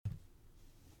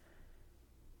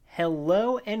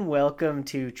Hello and welcome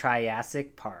to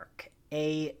Triassic Park,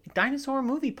 a dinosaur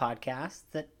movie podcast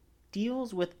that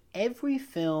deals with every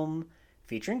film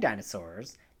featuring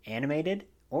dinosaurs, animated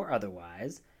or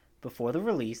otherwise, before the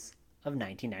release of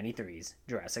 1993's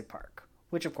Jurassic Park,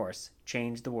 which of course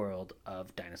changed the world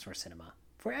of dinosaur cinema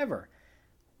forever.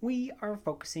 We are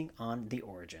focusing on the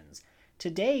origins.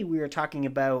 Today we are talking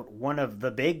about one of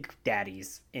the big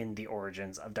daddies in the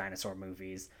origins of dinosaur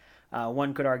movies.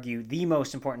 One could argue the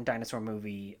most important dinosaur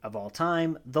movie of all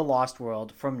time, The Lost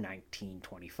World from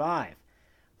 1925.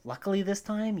 Luckily this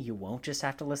time you won't just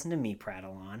have to listen to me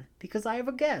prattle on, because I have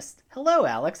a guest. Hello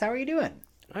Alex, how are you doing?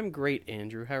 I'm great,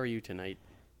 Andrew. How are you tonight?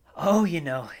 Oh,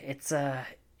 it's a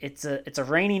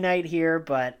rainy night here,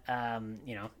 but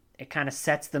it kind of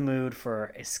sets the mood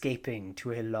for escaping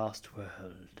to a lost world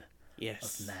of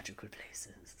Yes. magical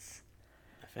places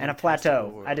A and a fantastical plateau.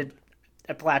 world.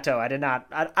 A plateau. I did not.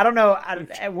 I don't know.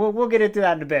 We'll get into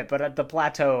that in a bit, but the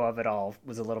plateau of it all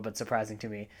was a little bit surprising to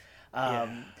me. Yeah.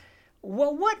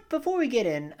 Well, before we get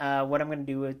in, what I'm going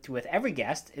to do with every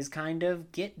guest is kind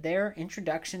of get their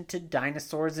introduction to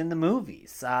dinosaurs in the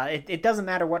movies. It doesn't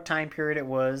matter what time period it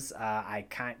was.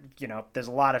 There's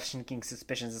a lot of sneaking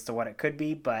suspicions as to what it could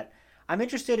be, but I'm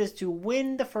interested as to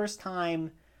when the first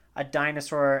time a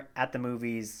dinosaur at the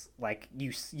movies, like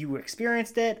you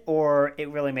experienced it, or it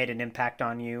really made an impact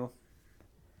on you.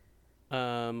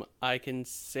 I can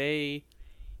say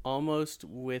almost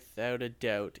without a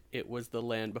doubt it was The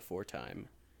Land Before Time.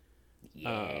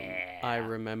 I Yeah.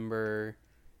 remember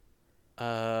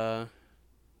why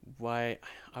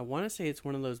I want to say it's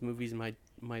one of those movies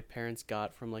my parents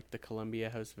got from like the Columbia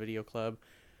House Video Club.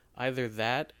 Either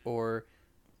that or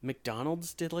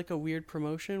McDonald's did like a weird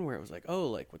promotion where it was like, oh,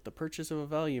 like with the purchase of a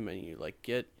value menu, like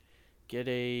get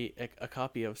a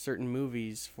copy of certain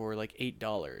movies for like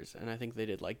 $8. And I think they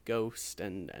did like Ghost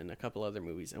and a couple other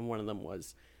movies, and one of them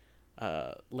was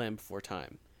Land Before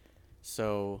Time.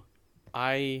 So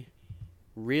I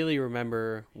really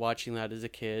remember watching that as a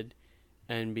kid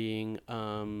and being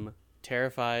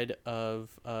terrified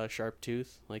of a sharp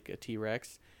tooth, like a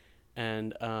T-Rex.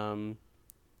 And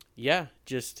yeah,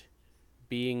 just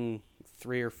being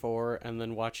 3 or 4 and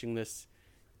then watching this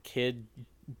kid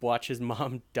watch his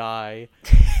mom die,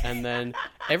 and then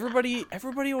everybody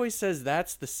always says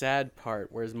that's the sad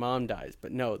part where his mom dies,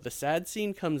 but no, the sad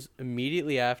scene comes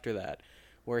immediately after that,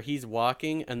 where he's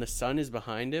walking and the sun is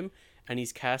behind him and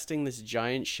he's casting this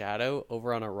giant shadow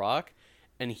over on a rock,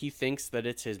 and he thinks that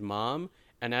it's his mom,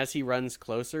 and as he runs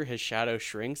closer his shadow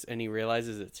shrinks and he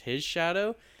realizes it's his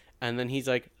shadow, and then he's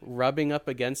like rubbing up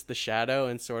against the shadow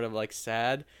and sort of like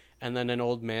sad, and then an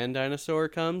old man dinosaur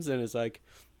comes and is like,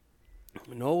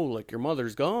 no, like your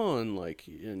mother's gone, like,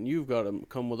 and you've got to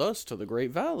come with us to the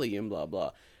Great Valley and blah blah.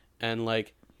 And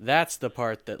like that's the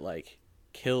part that like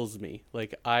kills me.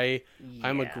 Like I'm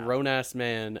a Yeah. grown ass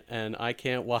man and I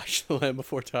can't watch The Land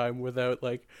Before Time without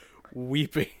like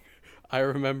weeping. I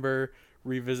remember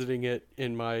revisiting it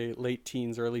in my late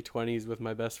teens, early 20s with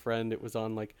my best friend. It was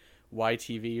on like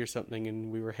YTV or something,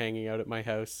 and we were hanging out at my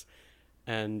house,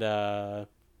 and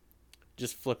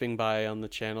just flipping by on the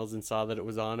channels and saw that it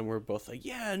was on, and we're both like,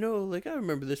 yeah, no, like I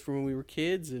remember this from when we were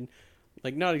kids. And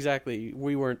like not exactly,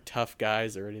 we weren't tough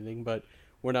guys or anything, but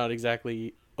we're not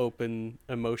exactly open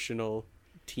emotional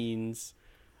teens.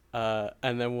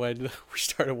 And then when we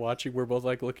started watching, we're both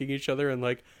like looking at each other and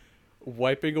like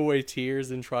wiping away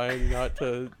tears and trying not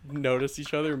to notice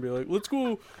each other and be like, let's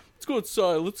go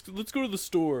outside, let's go to the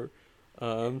store.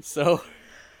 So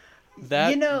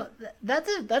that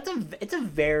It's a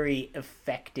very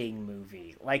affecting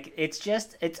movie. Like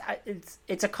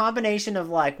it's a combination of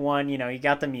like, one, you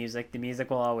got the music. The music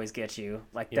will always get you.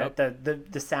 Like Yep. the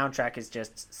soundtrack is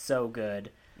just so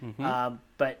good. Mhm.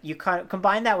 But you kind of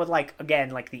combine that with like, again,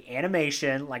 like the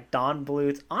animation, like Don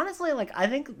Bluth. Honestly, like I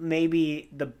think maybe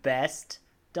the best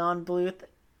Don Bluth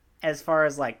as far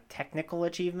as like technical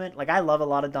achievement. Like I love a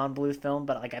lot of Don Bluth film,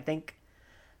 but like I think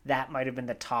that might have been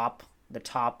the top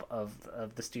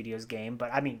of the studio's game.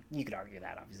 But I mean, you could argue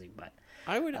that obviously, but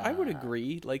I would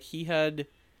agree. Like he had,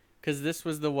 because this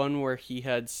was the one where he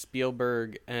had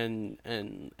Spielberg and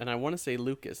I want to say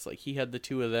Lucas. Like he had the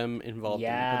two of them involved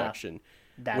in the yeah, production,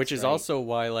 that's which is right. also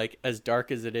why, like, as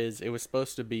dark as it is, it was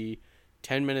supposed to be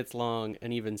 10 minutes long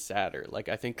and even sadder. Like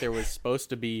I think there was supposed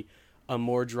to be a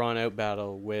more drawn out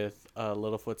battle with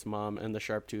Littlefoot's mom and the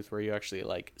sharp tooth, where you actually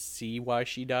like see why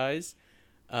she dies.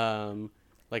 Um,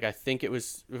 like I think it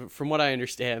was, from what I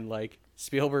understand, like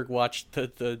Spielberg watched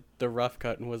the rough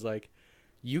cut and was like,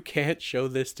 "You can't show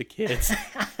this to kids."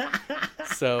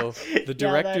 So the Yeah, that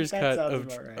director's that cut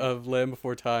sounds about right. of Land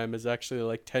Before Time is actually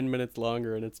like 10 minutes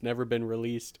longer, and it's never been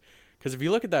released Because if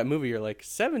you look at that movie, you're like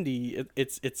 70.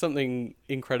 It's something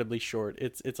incredibly short.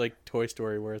 It's like Toy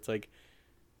Story, where it's like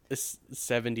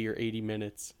 70 or 80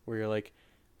 minutes, where you're like,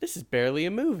 this is barely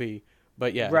a movie.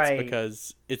 But yeah, Right.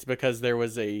 it's because there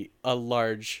was a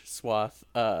large swath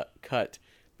cut,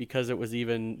 because it was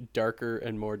even darker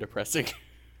and more depressing.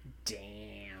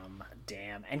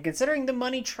 Damn. And considering the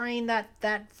money train that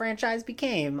franchise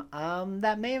became,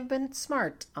 that may have been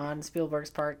smart on Spielberg's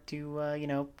part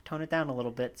to, tone it down a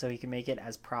little bit so he can make it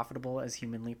as profitable as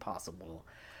humanly possible.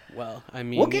 Well, I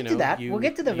mean, We'll get to that. We'll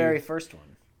get to the very first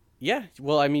one. Yeah,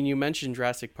 well, I mean, you mentioned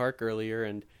Jurassic Park earlier,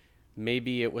 and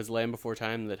maybe it was Land Before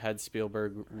Time that had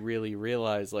Spielberg really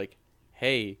realize, like,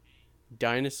 hey,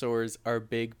 dinosaurs are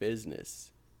big business.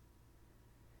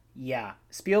 Yeah,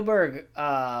 Spielberg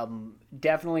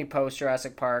definitely post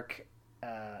Jurassic Park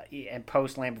and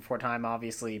post Land Before Time,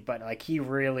 obviously, but like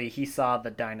he saw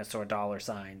the dinosaur dollar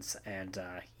signs and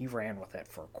he ran with it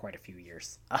for quite a few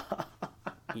years.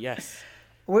 Yes.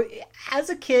 As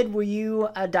a kid, were you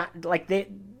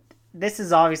this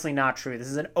is obviously not true. This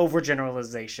is an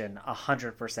overgeneralization,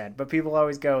 100%. But people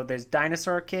always go, "There's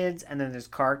dinosaur kids and then there's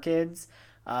car kids."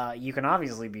 You can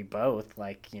obviously be both.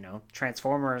 Like,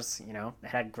 Transformers,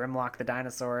 had Grimlock the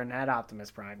dinosaur and had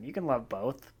Optimus Prime. You can love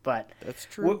both. But that's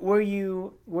true. Were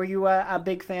you a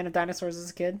big fan of dinosaurs as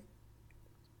a kid?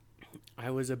 I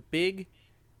was a big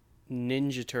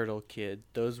Ninja Turtle kid.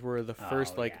 Those were the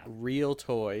first real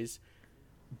toys.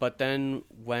 But then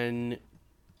when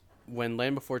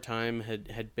Land Before Time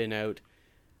had been out,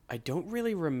 I don't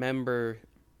really remember.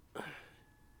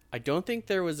 I don't think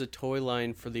there was a toy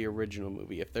line for the original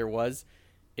movie. If there was,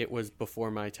 it was before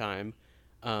my time.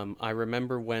 I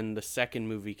remember when the second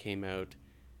movie came out,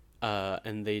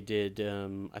 and they did,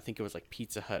 I think it was like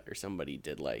Pizza Hut or somebody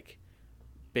did like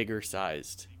bigger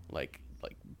sized, like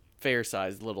fair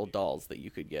sized little dolls that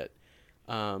you could get.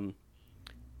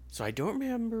 So I don't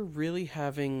remember really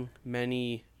having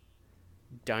many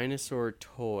dinosaur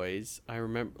toys. I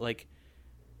remember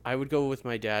I would go with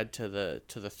my dad to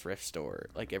the thrift store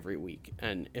like every week,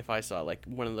 and if I saw like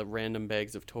one of the random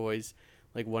bags of toys,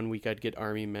 like one week I'd get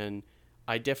Army Men.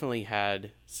 I definitely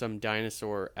had some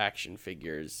dinosaur action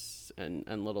figures and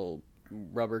little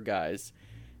rubber guys,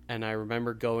 and I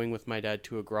remember going with my dad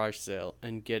to a garage sale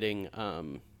and getting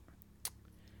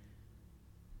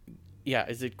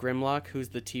is it Grimlock who's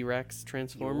the T-Rex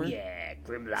Transformer? Yeah,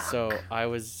 Grimlock. So I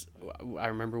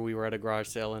remember we were at a garage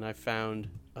sale and I found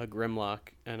a Grimlock,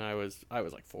 and I was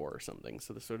like 4 or something.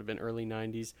 So this would have been early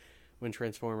 90s when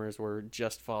Transformers were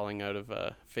just falling out of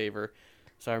favor.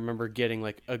 So I remember getting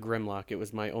like a Grimlock. It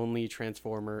was my only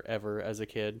Transformer ever as a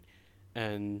kid.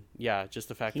 And yeah, just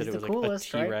the fact that it was like a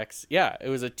T-Rex. Right? Yeah, it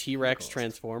was a T-Rex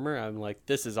Transformer. I'm like,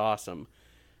 this is awesome.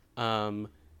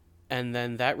 And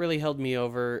then that really held me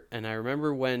over. And I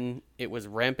remember when it was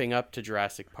ramping up to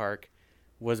Jurassic Park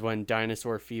was when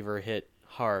Dinosaur Fever hit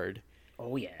hard.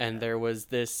 Oh, yeah. And there was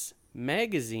this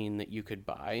magazine that you could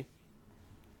buy.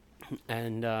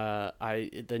 And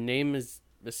the name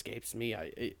escapes me.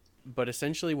 But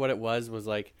essentially what it was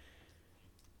like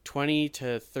 20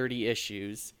 to 30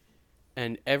 issues.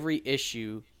 And every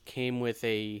issue came with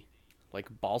a like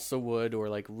balsa wood or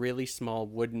like really small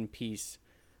wooden piece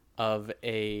of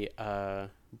a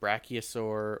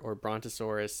brachiosaur or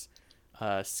brontosaurus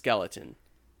skeleton.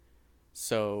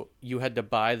 So you had to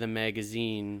buy the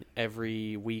magazine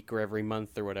every week or every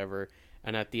month or whatever,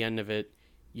 and at the end of it,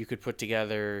 you could put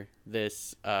together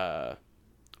this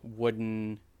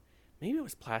wooden, maybe it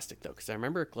was plastic though, because I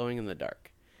remember it glowing in the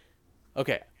dark.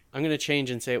 Okay, I'm gonna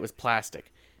change and say it was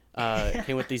plastic. It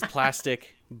came with these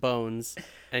plastic bones,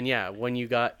 and yeah, when you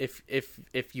got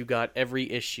if you got every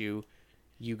issue,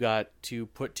 you got to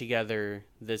put together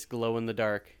this glow in the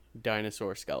dark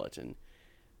dinosaur skeleton.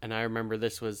 And I remember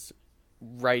this was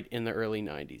right in the early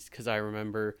 90s, because I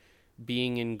remember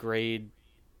being in grade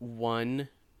 1,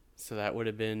 so that would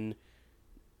have been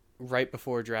right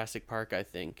before Jurassic Park, I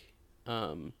think.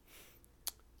 And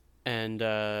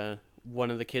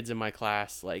one of the kids in my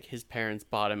class, like, his parents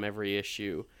bought him every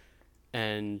issue,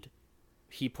 and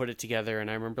he put it together. And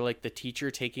I remember like the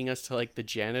teacher taking us to like the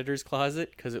janitor's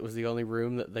closet, because it was the only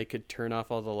room that they could turn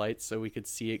off all the lights so we could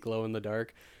see it glow in the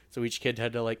dark. So each kid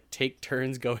had to like take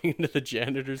turns going into the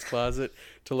janitor's closet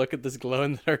to look at this glow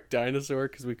in the dark dinosaur,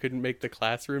 because we couldn't make the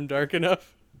classroom dark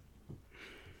enough.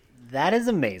 That is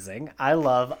amazing. I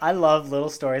love little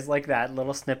stories like that,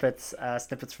 little snippets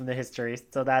from the history.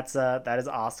 So that is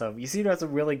awesome. You seem to have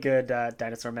some really good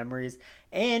dinosaur memories,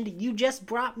 and you just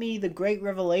brought me the great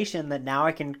revelation that now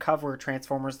I can cover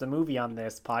Transformers the movie on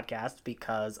this podcast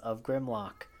because of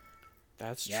Grimlock.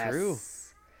 That's true.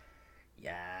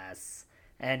 Yes.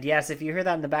 And yes, if you hear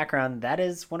that in the background, that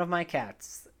is one of my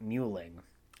cats mewling.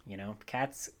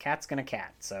 Cat's gonna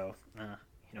cat. So,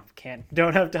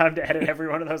 don't have time to edit every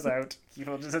one of those out.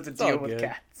 You'll just have to deal with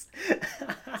cats.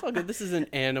 It's all good. This is an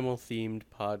animal-themed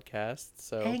podcast,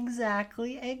 so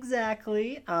exactly.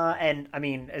 And I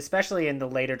mean, especially in the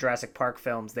later Jurassic Park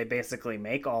films, they basically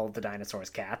make all of the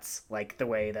dinosaurs cats. Like the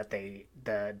way that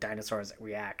the dinosaurs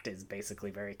react is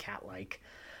basically very cat-like,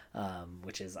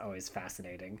 which is always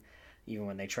fascinating. Even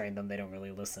when they train them, they don't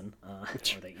really listen, or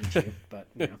they eat you. But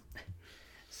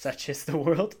such is the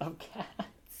world of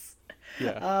cats.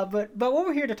 Yeah. But what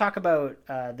we're here to talk about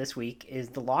this week is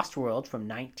The Lost World from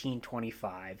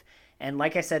 1925. And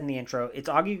like I said in the intro, it's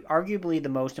arguably the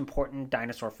most important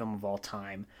dinosaur film of all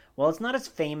time. While it's not as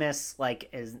famous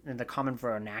as in the common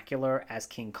vernacular as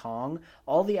King Kong,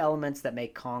 all the elements that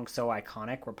make Kong so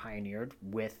iconic were pioneered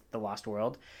with The Lost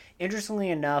World. Interestingly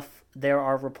enough, there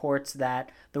are reports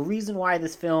that the reason why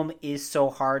this film is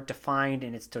so hard to find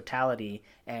in its totality,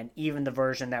 and even the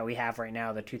version that we have right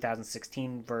now, the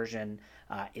 2016 version,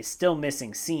 is still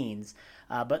missing scenes.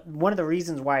 But one of the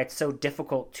reasons why it's so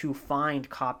difficult to find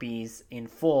copies in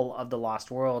full of The Lost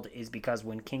World is because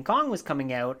when King Kong was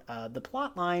coming out, the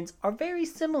plot lines are very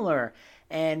similar.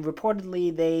 And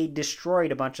reportedly, they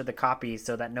destroyed a bunch of the copies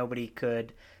so that nobody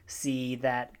could see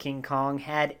that King Kong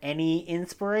had any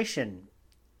inspiration.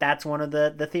 That's one of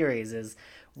the theories is,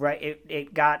 right,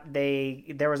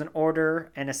 there was an order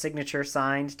and a signature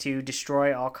signed to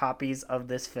destroy all copies of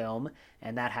this film,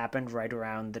 and that happened right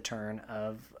around the turn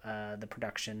of the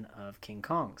production of King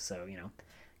Kong. So,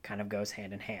 kind of goes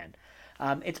hand in hand.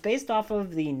 It's based off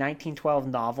of the 1912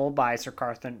 novel by Sir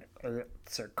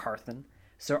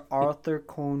Arthur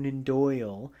Conan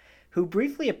Doyle, who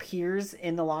briefly appears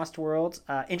in The Lost World.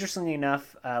 Interestingly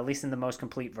enough, at least in the most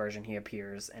complete version, he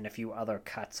appears, and a few other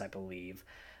cuts, I believe.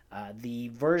 The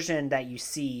version that you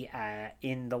see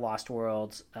in The Lost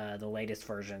World, the latest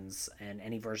versions, and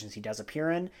any versions he does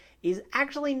appear in, is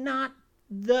actually not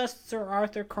the Sir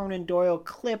Arthur Conan Doyle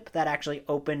clip that actually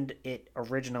opened it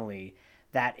originally.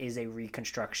 That is a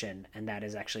reconstruction, and that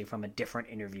is actually from a different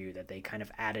interview that they kind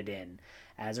of added in,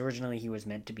 as originally he was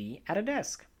meant to be at a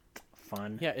desk.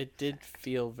 Fun. Yeah, it did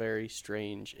feel very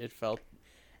strange. It felt,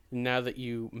 now that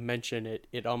you mention it,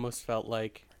 it almost felt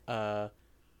like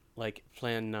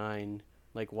Plan 9,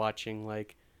 watching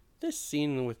this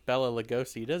scene with Bela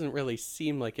Lugosi doesn't really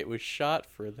seem like it was shot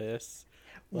for this.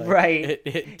 Right.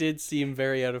 It did seem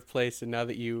very out of place, and now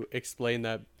that you explain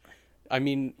that, I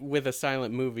mean, with a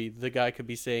silent movie, the guy could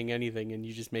be saying anything and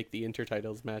you just make the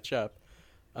intertitles match up.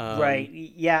 Right.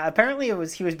 Yeah, apparently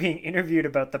he was being interviewed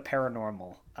about the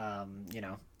paranormal.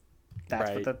 That's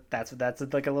right.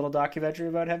 That's like a little documentary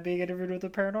about him being interviewed with the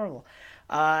paranormal.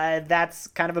 That's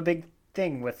kind of a big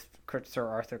thing with Sir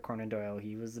Arthur Conan Doyle.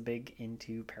 He was big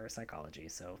into parapsychology,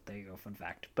 so there you go, fun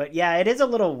fact. But yeah, it is a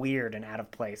little weird and out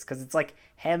of place because it's like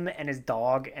him and his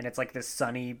dog, and it's like this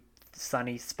sunny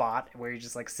spot where he's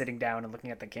just sitting down and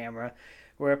looking at the camera.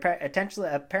 Where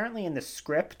apparently in the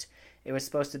script, it was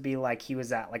supposed to be like he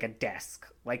was at a desk,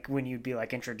 like when you'd be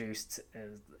introduced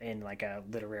in a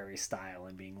literary style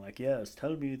and being like, yes,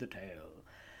 tell me the tale.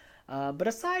 But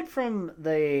aside from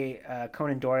the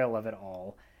Conan Doyle of it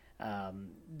all,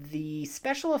 the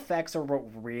special effects are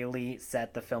what really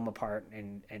set the film apart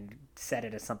and set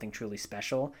it as something truly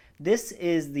special. This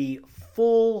is the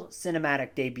full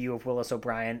cinematic debut of Willis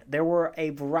O'Brien. There were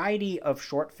a variety of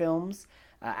short films.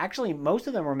 Actually, most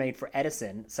of them were made for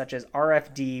Edison, such as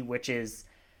RFD, which is,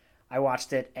 I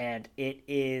watched it, and it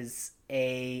is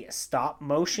a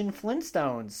stop-motion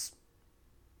Flintstones,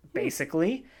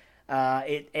 basically.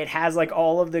 It has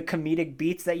all of the comedic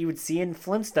beats that you would see in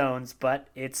Flintstones, but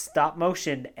it's stop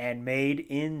motion and made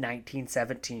in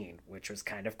 1917, which was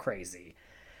kind of crazy.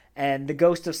 And The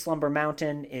Ghost of Slumber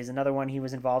Mountain is another one he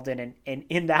was involved in, and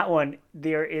in that one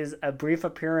there is a brief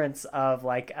appearance of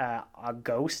a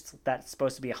ghost that's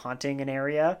supposed to be haunting an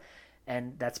area,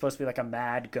 and that's supposed to be a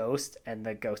mad ghost, and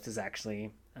the ghost is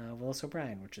actually Willis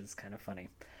O'Brien, which is kind of funny.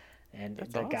 And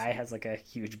that's awesome. Guy has a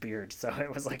huge beard, so it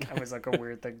was a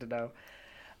weird thing to know.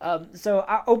 So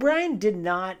O'Brien did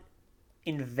not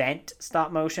invent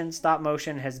stop motion. Stop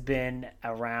motion has been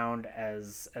around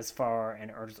as far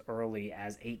and as early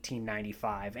as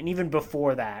 1895, and even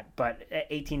before that. But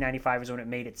 1895 is when it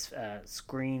made its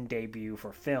screen debut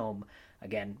for film.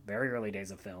 Again, very early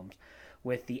days of films,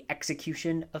 with The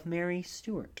Execution of Mary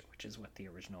Stuart, which is what the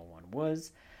original one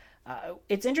was.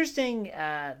 It's interesting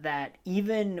that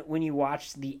even when you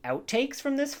watch the outtakes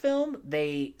from this film,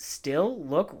 they still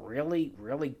look really,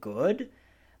 really good.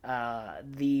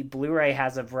 The Blu-ray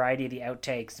has a variety of the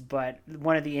outtakes, but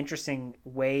one of the interesting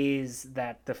ways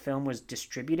that the film was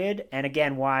distributed, and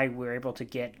again, why we were able to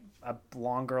get a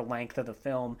longer length of the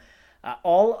film,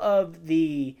 all of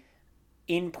the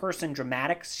in-person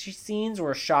dramatic scenes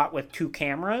were shot with two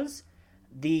cameras.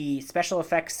 The special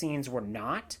effects scenes were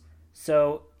not.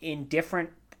 So in different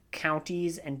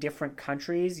counties and different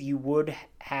countries, you would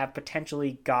have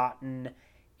potentially gotten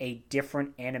a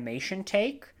different animation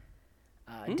take,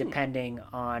 depending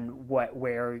on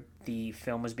where the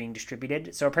film was being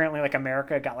distributed. So apparently, like,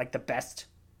 America got like the best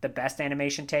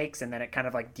animation takes, and then it kind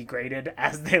of like degraded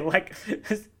as they like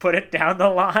put it down the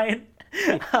line.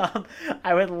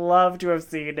 I would love to have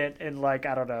seen it in, like,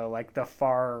 I don't know, like the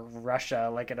far Russia,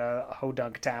 like in a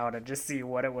hodunk town, and just see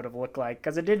what it would have looked like,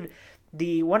 because it did.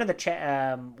 One of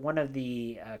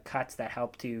the cuts that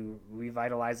helped to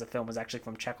revitalize the film was actually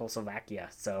from Czechoslovakia,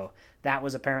 so that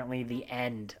was apparently the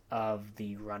end of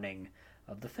the running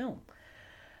of the film.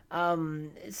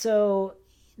 So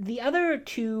the other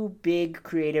two big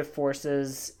creative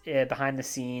forces behind the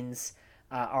scenes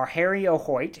are Harry O.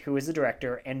 Hoyt, who is the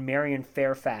director, and Marion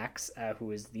Fairfax,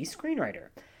 who is the screenwriter.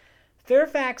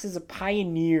 Fairfax is a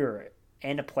pioneer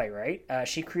and a playwright.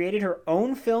 She created her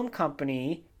own film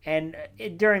company, and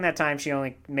during that time she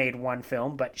only made one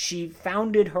film, but she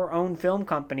founded her own film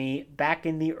company back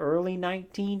in the early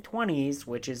 1920s,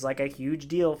 which is like a huge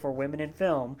deal for women in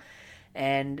film.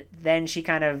 And then she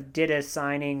kind of did a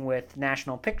signing with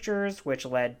National Pictures, which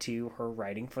led to her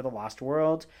writing for The Lost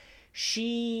World.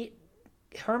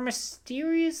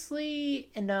 Mysteriously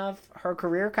enough, her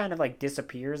career kind of like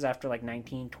disappears after like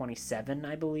 1927,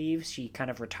 I believe. She kind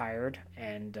of retired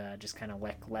and just kind of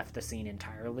left the scene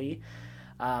entirely.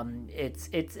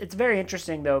 It's very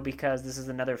interesting though, because this is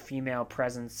another female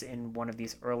presence in one of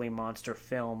these early monster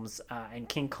films, and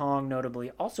King Kong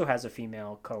notably also has a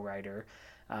female co-writer.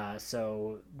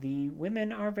 So the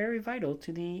women are very vital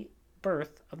to the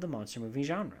birth of the monster movie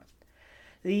genre.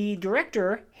 The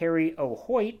director, Harry O.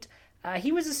 Hoyt,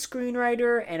 he was a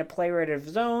screenwriter and a playwright of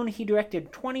his own. He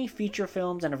directed 20 feature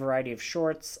films and a variety of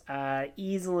shorts.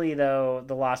 Easily, though,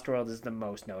 The Lost World is the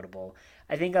most notable.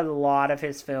 I think a lot of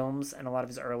his films and a lot of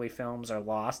his early films are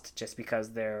lost just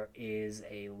because there is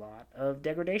a lot of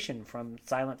degradation from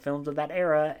silent films of that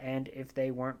era, and if they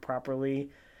weren't properly,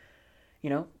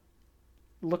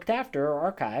 looked after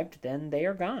or archived, then they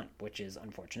are gone, which is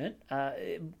unfortunate.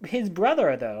 His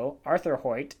brother, though, Arthur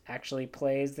Hoyt, actually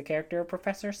plays the character of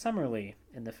Professor Summerlee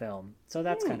in the film, so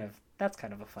that's kind of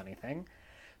a funny thing.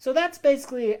 So that's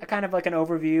basically a kind of like an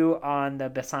overview on the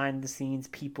behind the scenes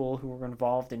people who were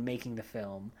involved in making the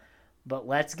film. But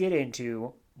let's get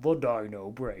into the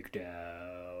Dino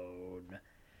Breakdown.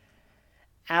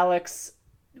 Alex,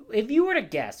 if you were to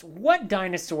guess, what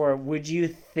dinosaur would you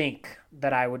think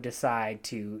that I would decide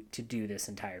to do this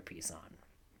entire piece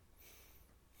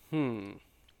on?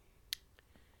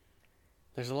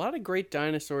 There's a lot of great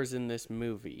dinosaurs in this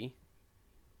movie.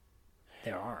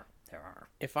 There are.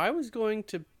 If I was going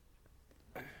to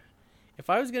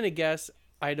guess,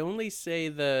 I'd only say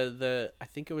the I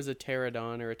think it was a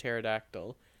pterodon or a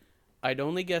pterodactyl. I'd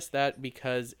only guess that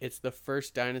because it's the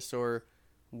first dinosaur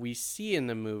we see in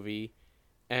the movie.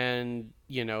 And,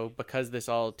 because this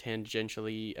all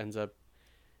tangentially ends up...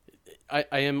 I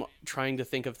am trying to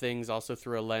think of things also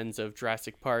through a lens of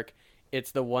Jurassic Park.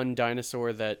 It's the one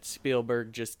dinosaur that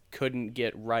Spielberg just couldn't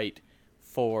get right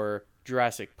for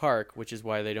Jurassic Park, which is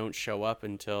why they don't show up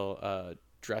until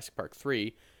Jurassic Park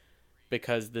 3,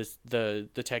 because the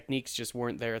techniques just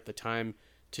weren't there at the time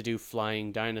to do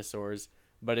flying dinosaurs.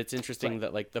 But it's interesting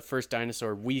that, like, the first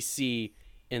dinosaur we see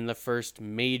in the first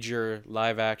major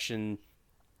live-action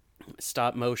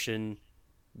stop-motion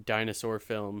dinosaur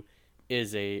film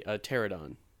is a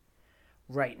pterodon.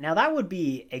 Right. Now, that would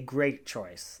be a great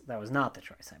choice. That was not the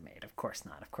choice I made. Of course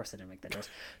not. Of course I didn't make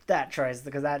that choice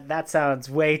because that sounds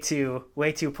way too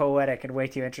poetic and way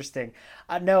too interesting.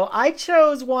 No, I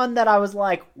chose one that I was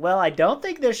like, well, I don't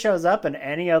think this shows up in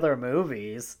any other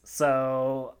movies,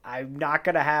 so I'm not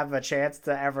going to have a chance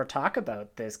to ever talk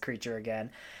about this creature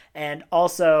again. And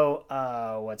also,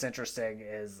 what's interesting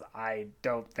is I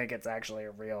don't think it's actually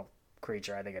a real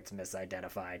creature. I think it's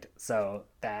misidentified. So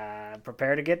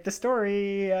prepare to get the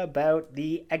story about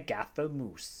the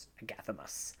Agathamus.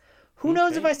 Who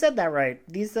knows if I said that right?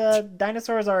 These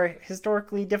dinosaurs are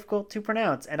historically difficult to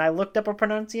pronounce, and I looked up a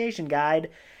pronunciation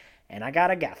guide, and I got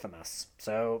Agathamus.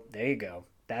 So there you go.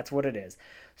 That's what it is.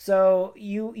 So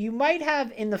you might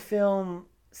have in the film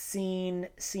seen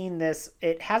this.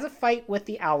 It has a fight with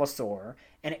the Allosaur,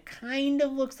 and it kind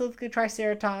of looks like the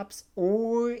Triceratops,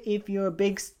 or if you're a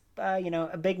big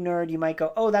a big nerd, you might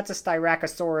go, oh, that's a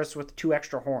Styracosaurus with 2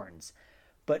 extra horns.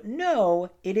 But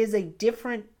no, it is a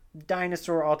different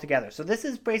dinosaur altogether. So this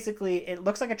is basically, it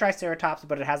looks like a Triceratops,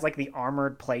 but it has like the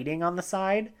armored plating on the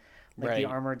side, like the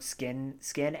Right. armored skin.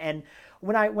 And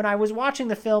when I was watching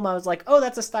the film, I was like, oh,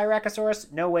 that's a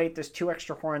Styracosaurus. No, wait, there's 2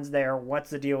 extra horns there. What's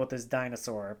the deal with this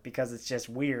dinosaur? Because it's just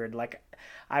weird. Like,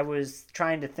 I was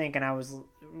trying to think, and I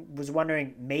was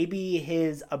wondering, maybe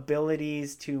his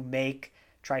abilities to make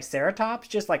Triceratops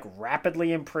just like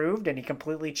rapidly improved, and he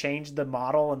completely changed the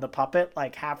model and the puppet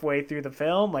like halfway through the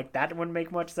film. Like, that wouldn't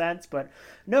make much sense. But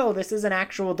no, this is an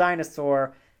actual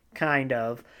dinosaur, kind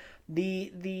of.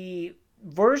 The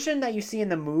version that you see in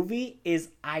the movie is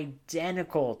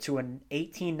identical to an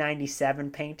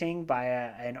 1897 painting by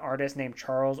an artist named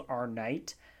Charles R.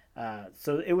 Knight.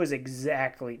 So it was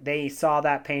exactly, they saw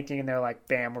that painting and they're like,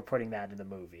 bam, we're putting that in the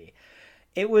movie.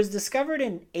 It was discovered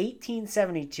in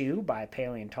 1872 by a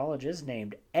paleontologist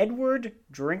named Edward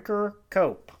Drinker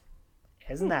Cope.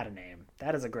 Isn't that a name?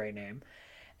 That is a great name.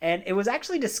 And it was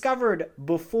actually discovered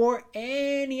before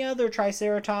any other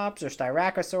Triceratops or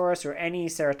Styracosaurus or any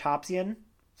ceratopsian.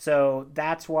 So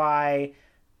that's why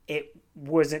it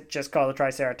wasn't just called a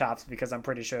Triceratops, because I'm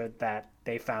pretty sure that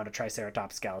they found a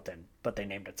Triceratops skeleton, but they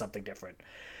named it something different.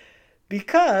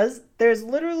 Because there's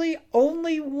literally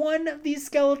only one of these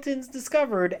skeletons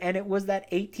discovered, and it was that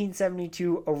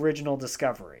 1872 original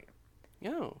discovery.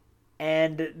 Oh.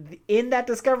 And in that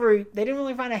discovery, they didn't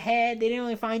really find a head. They didn't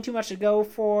really find too much to go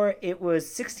for. It was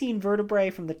 16 vertebrae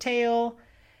from the tail,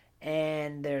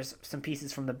 and there's some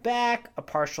pieces from the back, a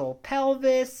partial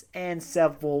pelvis, and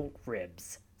several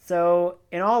ribs. So,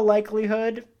 in all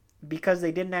likelihood, because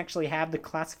they didn't actually have the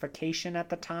classification at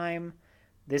the time,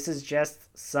 this is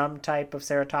just some type of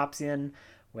ceratopsian,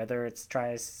 whether it's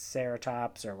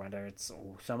Triceratops or whether it's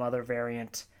some other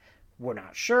variant. We're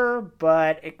not sure,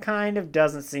 but it kind of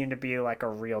doesn't seem to be like a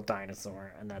real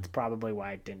dinosaur, and that's probably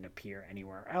why it didn't appear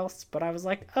anywhere else. But I was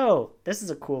like, oh, this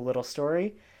is a cool little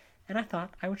story, and I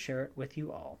thought I would share it with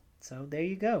you all. So there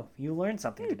you go. You learned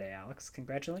something today, Alex.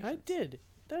 Congratulations. I did.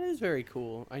 That is very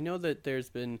cool. I know that there's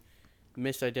been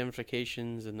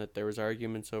misidentifications and that there was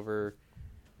arguments over,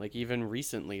 like, even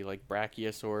recently, like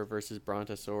Brachiosaur versus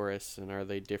Brontosaurus, and are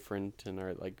they different, and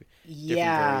are like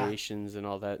different variations and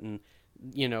all that. And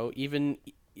even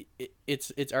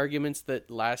it's arguments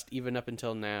that last even up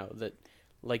until now, that,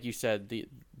 like you said,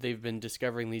 they've been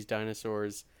discovering these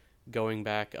dinosaurs going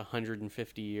back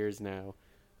 150 years now,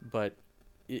 but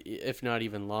if not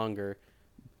even longer.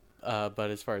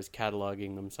 But as far as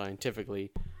cataloging them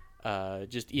scientifically,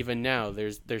 just even now,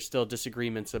 there's still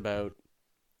disagreements about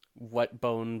what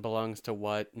bone belongs to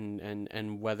what,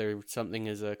 and whether something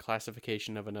is a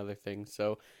classification of another thing.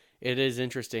 So it is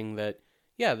interesting that,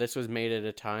 yeah, this was made at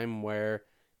a time where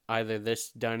either this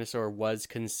dinosaur was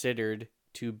considered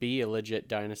to be a legit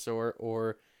dinosaur,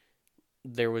 or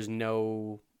there was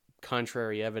no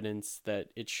contrary evidence that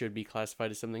it should be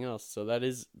classified as something else. So that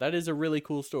is a really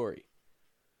cool story.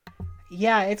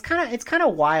 Yeah, it's kind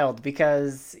of wild,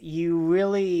 because you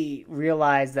really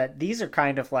realize that these are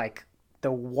kind of like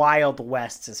the Wild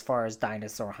West as far as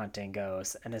dinosaur hunting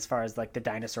goes, and as far as like the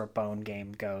dinosaur bone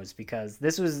game goes, because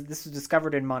this was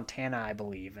discovered in Montana, I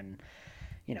believe, and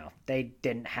they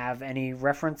didn't have any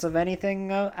reference of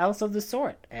anything else of the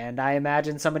sort. And I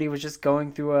imagine somebody was just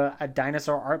going through a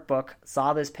dinosaur art book,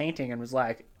 saw this painting, and was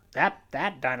like,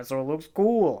 that dinosaur looks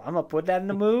cool. I'm gonna put that in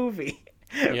the movie.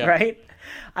 Yeah. Right?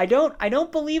 I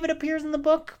don't believe it appears in the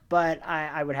book, but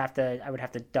I would have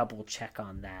to double check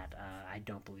on that. I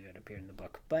don't believe it appeared in the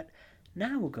book. But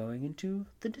now we're going into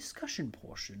the discussion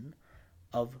portion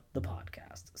of the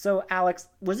podcast. So, Alex,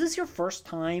 was this your first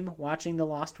time watching The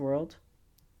Lost World?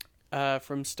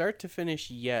 From start to finish,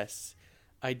 yes.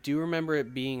 I do remember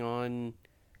it being on,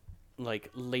 like,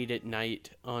 late at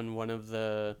night on one of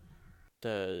the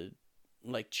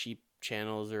like cheap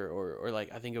channels, or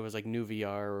like, I think it was like New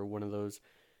VR or one of those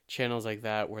channels like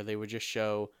that, where they would just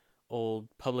show old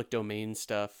public domain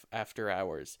stuff after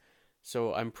hours.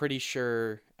 So I'm pretty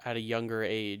sure at a younger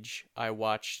age I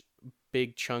watched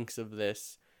big chunks of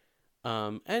this,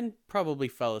 and probably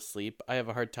fell asleep. I have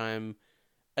a hard time,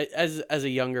 as a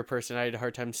younger person, I had a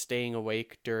hard time staying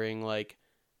awake during like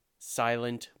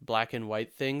silent black and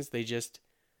white things.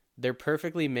 They're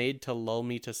perfectly made to lull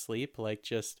me to sleep, like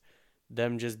just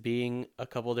them just being a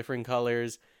couple different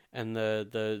colors, and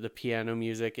the piano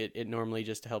music, it normally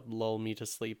just helped lull me to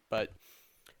sleep. But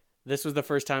this was the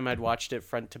first time I'd watched it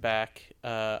front to back.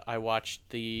 I watched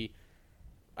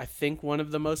I think one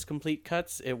of the most complete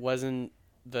cuts. It wasn't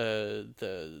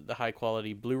the high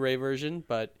quality Blu-ray version,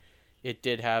 but it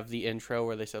did have the intro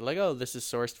where they said like, oh, this is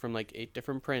sourced from like 8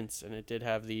 different prints, and it did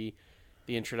have the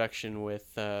introduction with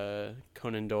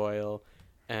Conan Doyle,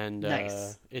 and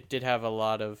Nice. it did have a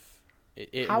lot of.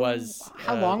 It How was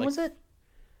how long like was it?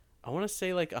 I want to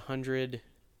say like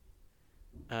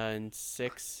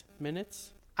 106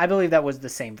 minutes. I believe that was the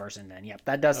same version then. Yep, Okay.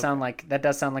 that does sound like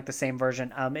the same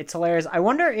version. It's hilarious. I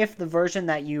wonder if the version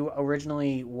that you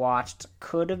originally watched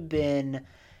could have been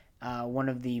one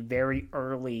of the very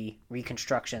early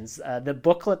reconstructions. The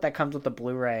booklet that comes with the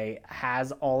Blu-ray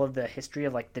has all of the history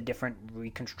of like the different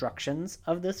reconstructions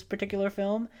of this particular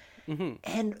film, Hmm.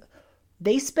 and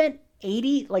they spent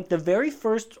 80, like the very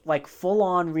first like full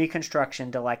on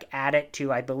reconstruction to like add it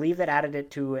to, I believe that added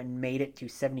it to and made it to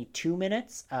 72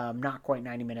 minutes, not quite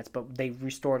 90 minutes, but they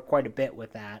restored quite a bit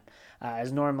with that,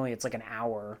 as normally it's like an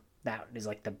hour. That is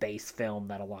like the base film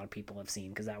that a lot of people have seen,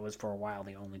 because that was for a while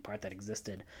the only part that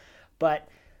existed. But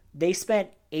they spent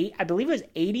I believe it was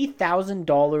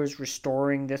 $80,000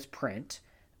 restoring this print.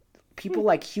 People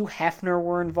like Hugh Hefner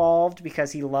were involved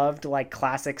because he loved like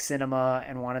classic cinema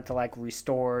and wanted to like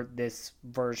restore this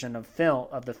version of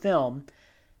the film,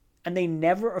 and they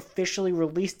never officially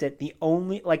released it. The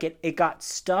only like it got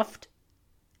stuffed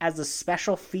as a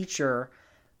special feature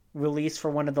released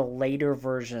for one of the later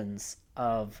versions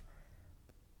of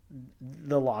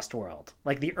the Lost World,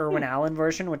 like the Irwin Allen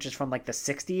version, which is from like the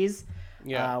 60s,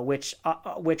 Yeah. which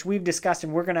we've discussed,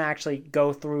 and we're going to actually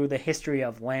go through the history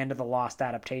of Land of the Lost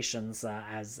adaptations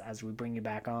as we bring you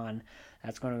back on.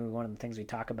 That's going to be one of the things we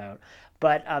talk about.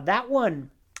 But that one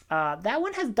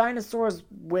has dinosaurs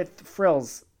with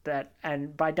frills. That,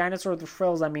 and by dinosaurs with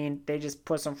frills, I mean they just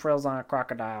put some frills on a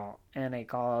crocodile and they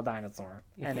call it a dinosaur,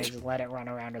 and they just let it run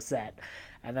around a set,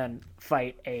 and then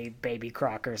fight a baby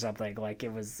croc or something like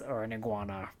it was, or an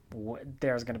iguana.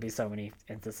 There's going to be so many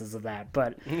instances of that,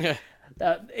 but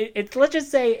it's, let's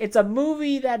just say it's a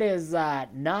movie that is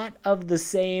not of the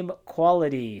same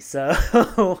quality. So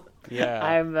Yeah.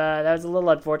 I'm that was a little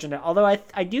unfortunate. Although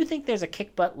I do think there's a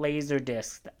kick butt laser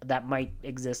disc that might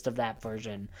exist of that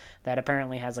version that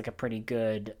apparently has like a pretty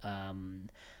good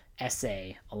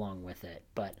essay along with it.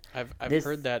 But I've this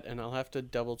heard that, and I'll have to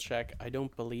double check. I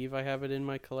don't believe I have it in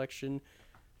my collection,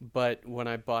 but when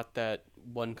I bought that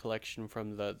one collection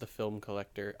from the film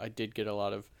collector, I did get a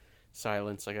lot of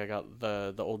silence. Like I got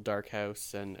the old Dark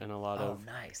House and a lot oh of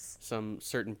nice. some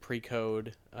certain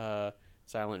pre-code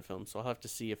silent films. So I'll have to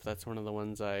see if that's one of the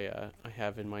ones I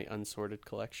have in my unsorted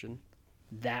collection.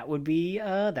 That would be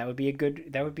a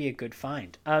good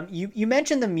find. You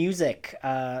mentioned the music.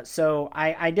 So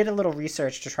I did a little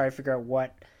research to try to figure out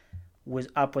what was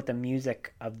up with the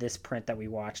music of this print that we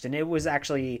watched, and it was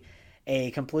actually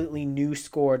a completely new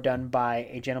score done by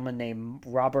a gentleman named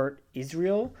Robert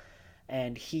Israel,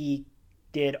 and he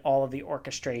did all of the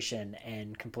orchestration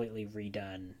and completely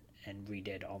redid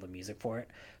all the music for it.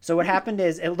 So what happened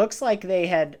is it looks like they've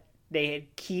had to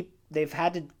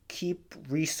keep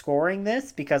rescoring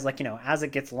this because, like, as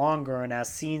it gets longer and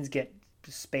as scenes get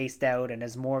spaced out and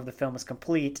as more of the film is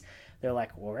complete, they're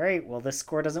like, well, right, well, this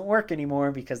score doesn't work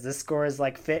anymore because this score is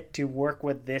like fit to work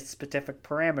with this specific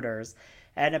parameters.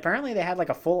 And apparently they had like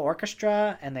a full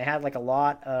orchestra and they had like a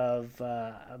lot of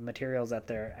materials at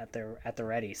the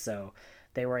ready, so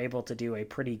they were able to do a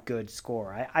pretty good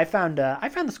score. I found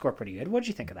the score pretty good. What did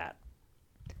you think of that?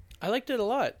 I liked it a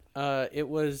lot. It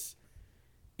was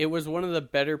one of the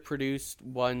better produced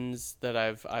ones that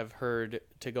I've heard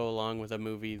to go along with a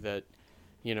movie that,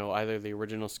 either the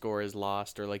original score is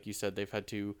lost or, like you said, they've had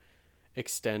to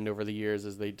extend over the years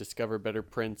as they discover better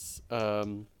prints.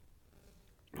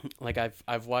 Like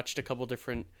I've watched a couple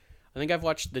different. I think I've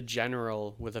watched The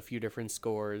General with a few different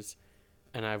scores,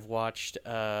 and I've watched.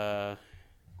 I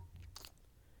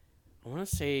want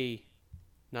to say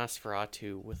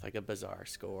Nosferatu with like a bizarre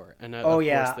score, and Oh of course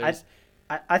yeah,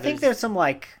 I think there's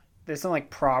there's some like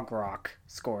prog rock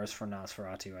scores for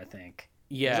Nosferatu. I think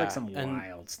there's like yeah, some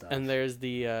wild and stuff. there's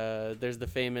the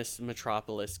famous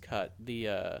Metropolis cut,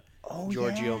 the Oh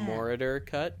Giorgio yeah. Moroder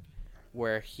cut,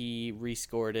 where he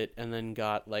rescored it and then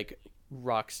got like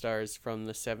rock stars from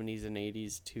the 70s and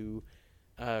 80s to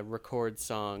record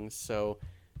songs. So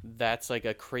that's like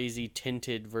a crazy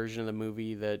tinted version of the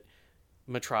movie that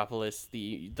Metropolis,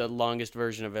 the longest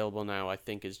version available now, I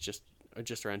think is just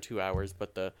around 2 hours,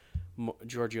 but the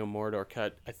Giorgio Moroder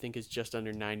cut I think is just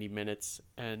under 90 minutes,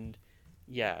 and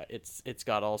yeah, it's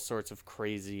got all sorts of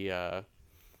crazy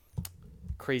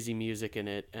music in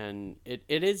it, and it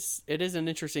is an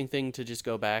interesting thing to just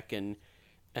go back and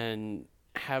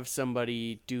have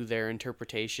somebody do their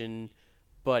interpretation,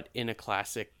 but in a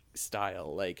classic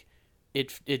style. Like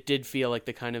it did feel like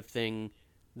the kind of thing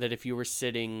that if you were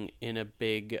sitting in a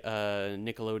big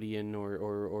Nickelodeon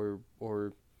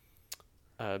or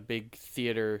big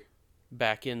theater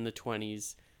back in the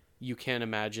 20s, you can't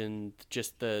imagine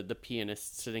just the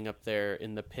pianist sitting up there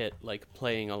in the pit, like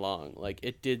playing along. Like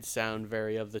it did sound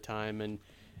very of the time, and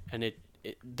it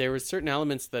there was certain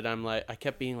elements that I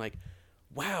kept being like,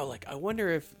 wow, like I wonder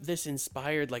if this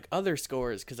inspired like other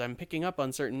scores, because I'm picking up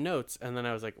on certain notes. And then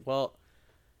I was like, well,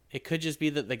 it could just be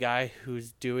that the guy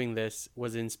who's doing this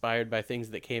was inspired by things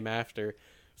that came after.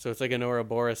 So it's like an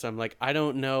Ouroboros. I'm like, I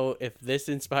don't know if this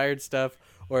inspired stuff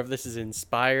or if this is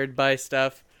inspired by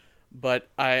stuff,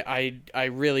 but I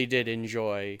really did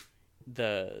enjoy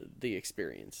the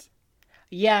experience.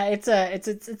 Yeah, it's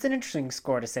an interesting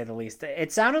score to say the least.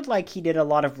 It sounded like he did a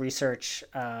lot of research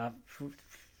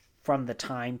from the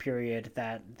time period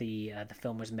that the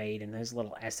film was made in his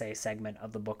little essay segment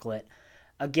of the booklet.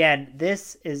 Again,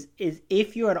 this is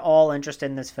if you're at all interested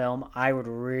in this film, I would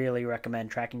really recommend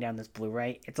tracking down this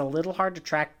Blu-ray. It's a little hard to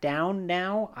track down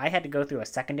now. I had to go through a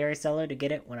secondary seller to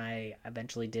get it when I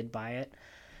eventually did buy it.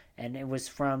 And it's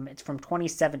from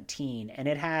 2017, and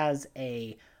it has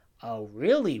a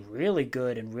really, really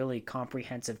good and really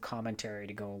comprehensive commentary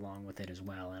to go along with it as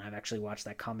well. And I've actually watched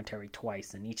that commentary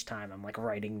twice, and each time I'm like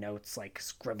writing notes, like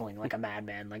scribbling like a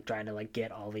madman, like trying to like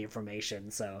get all the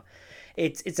information. So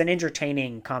it's an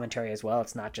entertaining commentary as well.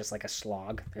 It's not just like a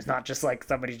slog. It's not just like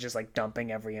somebody just like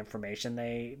dumping every information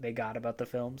they got about the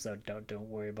film. So don't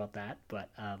worry about that. But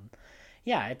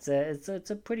yeah, it's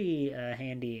a pretty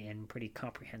handy and pretty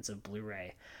comprehensive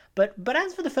Blu-ray. But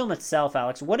as for the film itself,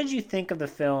 Alex, what did you think of the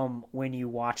film when you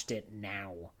watched it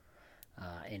now,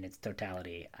 in its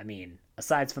totality? I mean,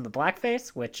 aside from the blackface,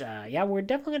 which yeah, we're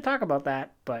definitely gonna talk about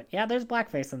that. But yeah, there's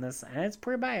blackface in this, and it's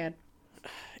pretty bad.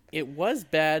 It was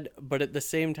bad, but at the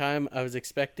same time, I was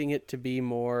expecting it to be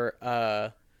more,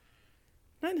 not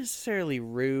necessarily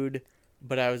rude,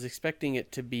 but I was expecting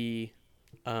it to be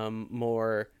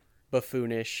more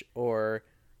buffoonish or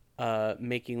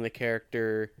making the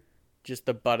character just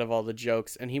the butt of all the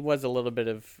jokes. And he was a little bit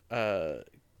of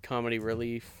comedy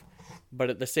relief, but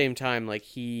at the same time, like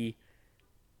he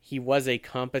was a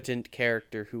competent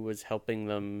character who was helping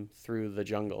them through the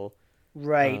jungle.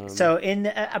 Right. So in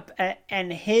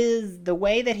and the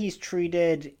way that he's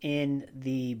treated in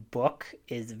the book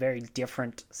is a very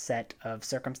different set of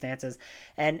circumstances.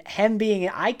 And him being,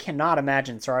 I cannot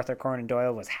imagine Sir Arthur Conan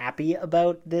Doyle was happy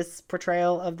about this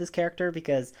portrayal of this character,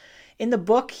 because in the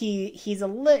book he's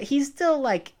still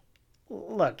like,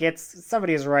 look, it's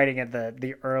somebody who's writing in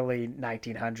the early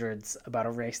 1900s about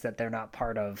a race that they're not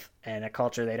part of and a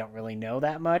culture they don't really know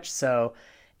that much. So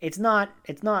it's not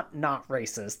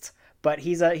racist. But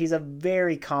he's a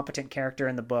very competent character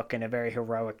in the book, and a very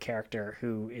heroic character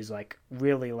who is like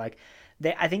really like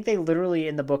I think they literally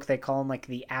in the book they call him like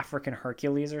the African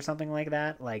Hercules or something like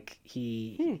that. Like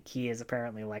he is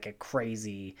apparently like a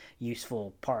crazy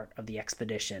useful part of the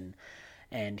expedition,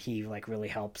 and he like really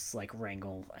helps like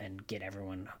wrangle and get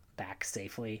everyone back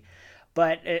safely.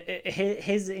 But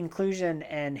his inclusion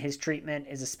and his treatment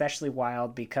is especially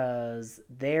wild because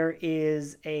there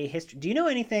is a history. Do you know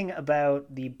anything about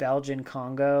the Belgian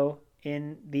Congo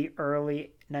in the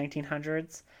early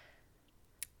 1900s?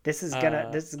 This is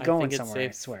going somewhere,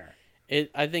 I swear.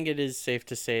 I think it is safe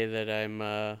to say that I'm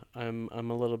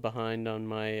a little behind on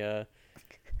my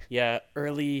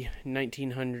early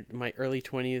 1900, my early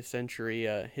 20th century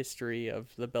history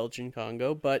of the Belgian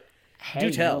Congo, but hey,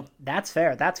 do tell. No, that's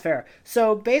fair.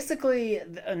 So basically,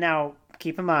 now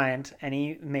keep in mind,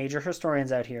 any major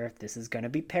historians out here, this is going to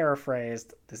be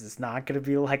paraphrased. This is not going to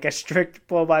be like a strict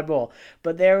blow by blow.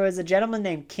 But there was a gentleman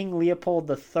named King Leopold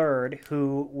III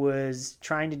who was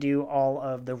trying to do all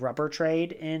of the rubber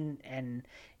trade in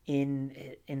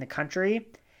the country.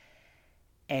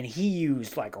 And he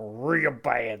used like real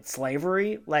bad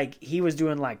slavery. Like he was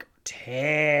doing like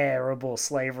terrible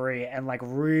slavery and like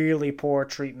really poor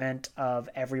treatment of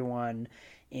everyone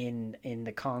in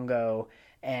the Congo,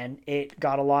 and it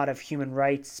got a lot of human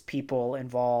rights people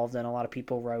involved, and a lot of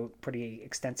people wrote pretty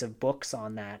extensive books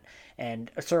on that. And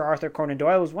Sir Arthur Conan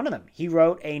Doyle was one of them. He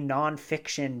wrote a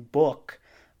non-fiction book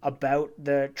about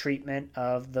the treatment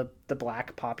of the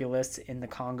black populace in the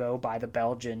Congo by the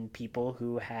Belgian people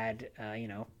who had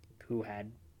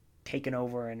taken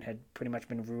over and had pretty much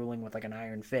been ruling with like an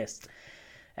iron fist.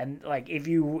 And like if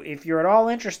you're at all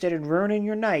interested in ruining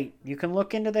your night, you can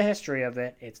look into the history of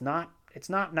it. It's not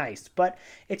nice, but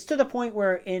it's to the point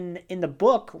where in the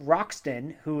book,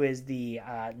 Roxton, who is the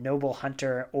noble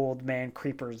hunter old man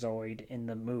creeperzoid in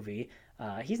the movie,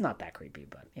 he's not that creepy,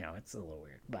 but it's a little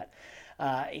weird, but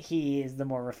he is the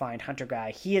more refined hunter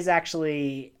guy. He is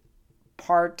actually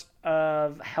part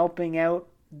of helping out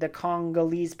the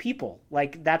Congolese people.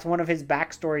 Like that's one of his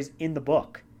backstories in the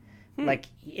book. Like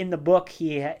in the book,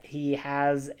 he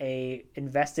has a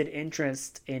invested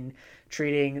interest in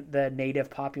treating the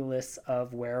native populace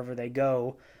of wherever they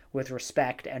go with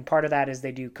respect, and part of that is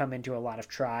they do come into a lot of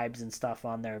tribes and stuff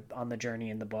on the journey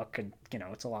in the book, and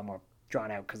it's a lot more drawn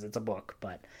out because it's a book,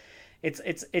 but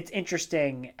it's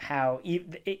interesting how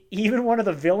even one of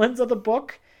the villains of the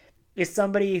book is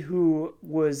somebody who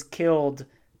was killed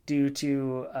due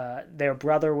to their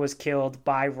brother was killed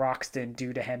by Roxton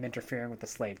due to him interfering with the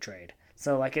slave trade.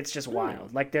 So like it's just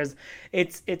wild. Like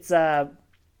it's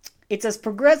as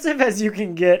progressive as you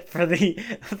can get for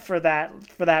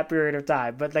that period of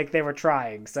time, but like they were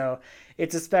trying. So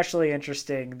it's especially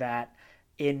interesting that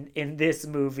in this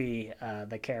movie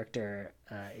the character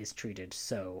is treated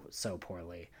so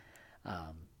poorly.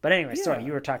 But anyway, sorry,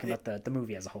 you were talking about the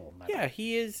movie as a whole. Yeah,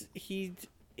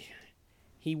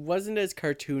 he wasn't as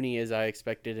cartoony as I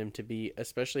expected him to be,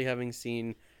 especially having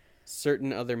seen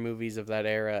certain other movies of that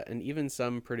era and even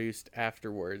some produced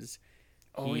afterwards.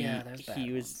 There's bad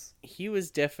ones. He was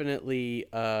definitely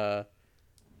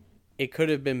it could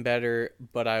have been better,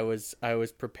 but I was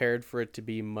prepared for it to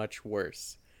be much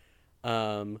worse.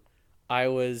 I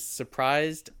was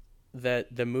surprised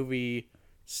that the movie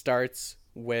starts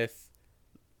with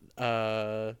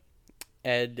Ed.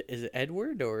 Is it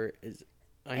Edward or is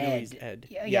I know he's Ed?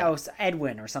 Yeah, it was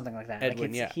Edwin or something like that.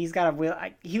 Edwin, like he's got a real.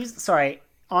 He was sorry.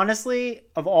 Honestly,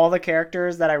 of all the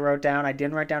characters that I wrote down, I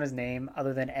didn't write down his name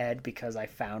other than Ed because I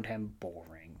found him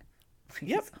boring.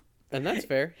 Yep, and that's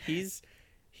fair. He's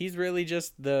really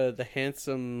just the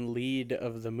handsome lead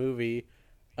of the movie.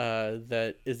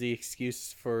 That is the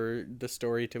excuse for the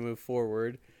story to move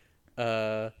forward.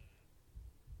 But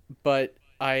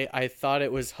I thought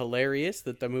it was hilarious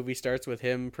that the movie starts with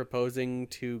him proposing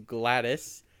to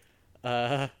Gladys,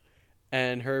 and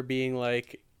her being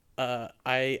like,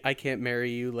 I can't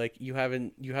marry you. Like you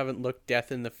haven't looked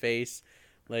death in the face.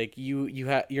 Like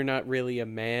you're not really a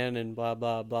man and blah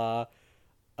blah blah.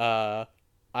 I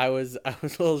was a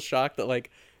little shocked that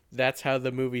like that's how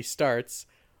the movie starts,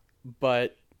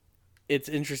 but it's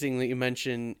interesting that you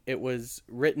mention it was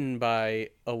written by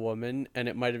a woman, and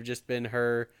it might have just been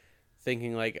her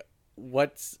thinking like,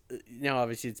 what's now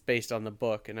obviously it's based on the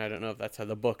book, and I don't know if that's how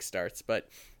the book starts, but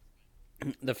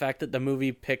the fact that the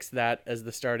movie picks that as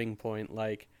the starting point,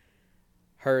 like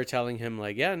her telling him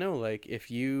like, yeah, no, like if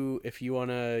you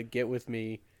want to get with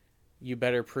me, you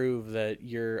better prove that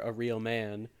you're a real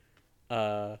man.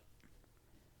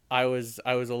 I was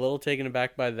a little taken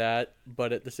aback by that,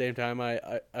 but at the same time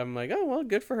I'm like, oh well,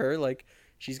 good for her. Like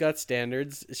she's got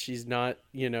standards. She's not,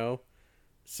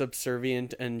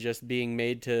 subservient and just being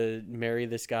made to marry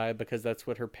this guy because that's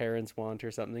what her parents want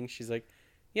or something. She's like,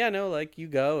 yeah, no, like you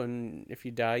go, and if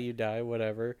you die, you die,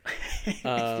 whatever. If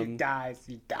you dies,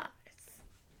 you dies.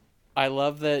 I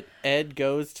love that Ed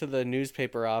goes to the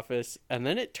newspaper office, and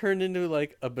then it turned into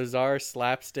like a bizarre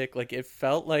slapstick. Like it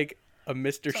felt like a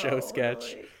Mr. Show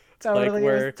sketch. Totally, like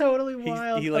where it was totally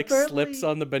wild. He like slips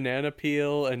on the banana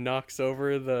peel and knocks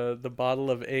over the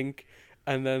bottle of ink,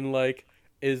 and then like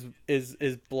is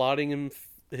blotting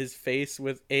his face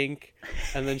with ink,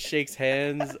 and then shakes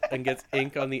hands and gets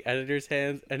ink on the editor's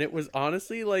hands. And it was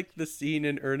honestly like the scene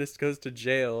in Ernest Goes to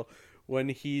Jail when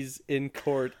he's in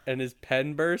court and his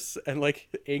pen bursts and like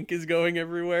ink is going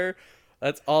everywhere.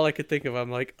 That's all I could think of. I'm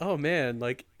like, oh man,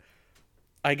 like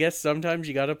I guess sometimes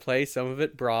you gotta play some of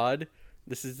it broad.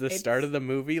 This is the start of the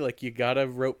movie. Like, you gotta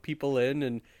rope people in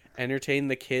and entertain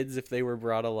the kids if they were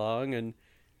brought along. And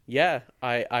yeah,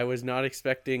 I was not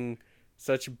expecting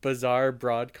such bizarre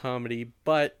broad comedy,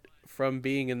 but from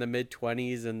being in the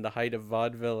mid-20s and the height of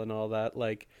vaudeville and all that,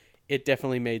 like, it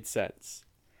definitely made sense.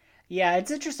 Yeah,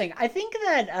 it's interesting. I think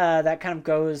that that kind of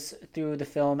goes through the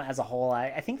film as a whole.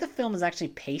 I think the film is actually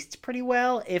paced pretty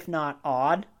well, if not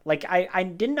odd. Like, I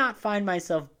did not find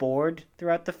myself bored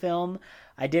throughout the film.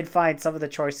 I did find some of the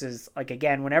choices, like,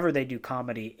 again, whenever they do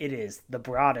comedy, it is the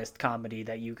broadest comedy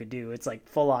that you could do. It's like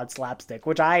full-on slapstick,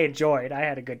 which I enjoyed. I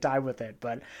had a good time with it,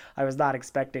 but I was not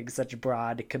expecting such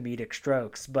broad comedic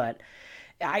strokes. But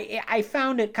I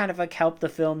found it kind of like helped the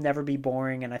film never be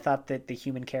boring, and I thought that the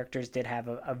human characters did have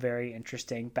a very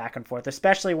interesting back and forth,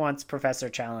 especially once Professor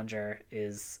Challenger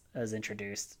is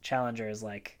introduced. Challenger is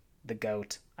like the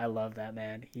goat. I love that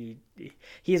man. He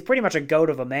is pretty much a goat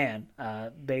of a man.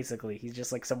 Basically, he's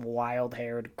just like some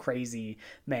wild-haired, crazy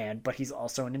man, but he's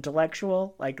also an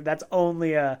intellectual. Like that's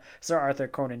only a Sir Arthur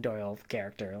Conan Doyle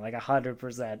character. Like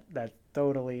 100%. That's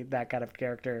totally that kind of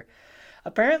character.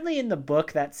 Apparently, in the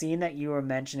book, that scene that you were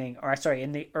mentioning, or sorry,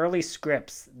 in the early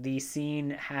scripts, the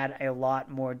scene had a lot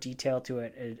more detail to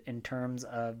it in terms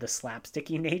of the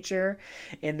slapsticky nature.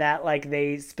 In that, like,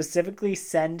 they specifically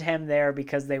send him there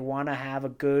because they want to have a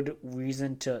good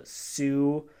reason to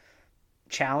sue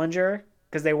Challenger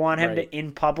because they want him Right. to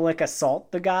in public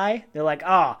assault the guy. They're like,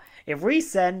 oh, if we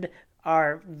send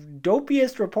our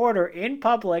dopiest reporter in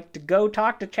public to go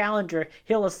talk to Challenger,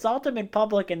 he'll assault him in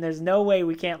public, and there's no way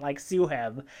we can't like sue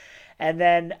him. And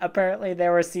then apparently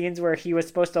there were scenes where he was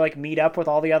supposed to like meet up with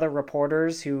all the other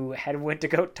reporters who had went to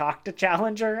go talk to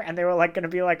Challenger, and they were like going to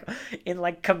be like in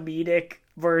like comedic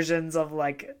versions of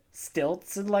like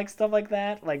stilts and like stuff like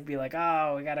that, like be like,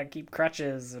 oh, we gotta keep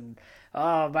crutches, and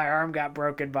oh, my arm got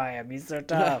broken by him, he's so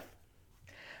tough.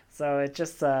 So it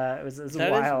just it was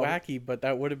That is wild. wacky, but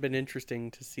that would have been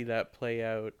interesting to see that play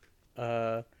out.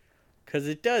 Because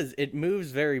it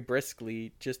moves very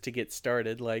briskly just to get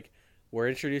started. Like, we're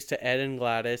introduced to Ed and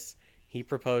Gladys. He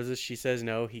proposes, she says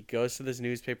no. He goes to this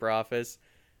newspaper office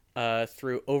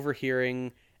through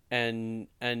overhearing and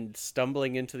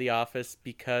stumbling into the office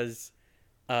because,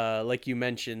 like you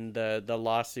mentioned, the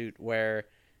lawsuit where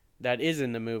that is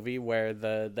in the movie where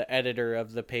the editor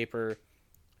of the paper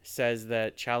says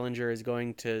that Challenger is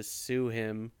going to sue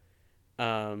him,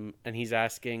 and he's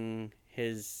asking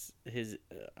his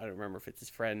I don't remember if it's his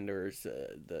friend or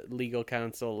the legal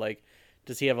counsel, like,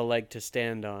 does he have a leg to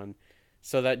stand on?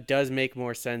 So that does make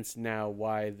more sense now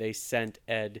why they sent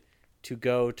Ed to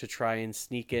go to try and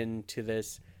sneak into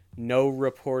this no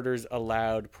reporters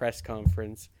allowed press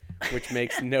conference, which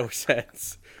makes no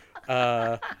sense.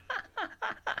 Uh,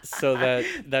 so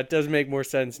that does make more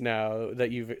sense now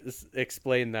that you've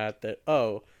explained that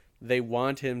oh, they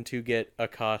want him to get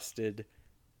accosted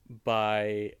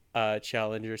by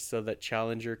Challenger so that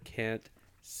Challenger can't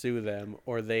sue them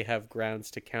or they have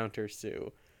grounds to counter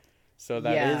sue. So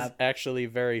that Yeah, is actually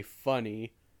very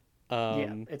funny. yeah,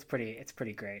 um it's pretty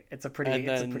great. and It's a pretty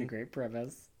then great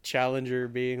premise. Challenger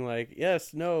being like,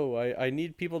 yes, no, I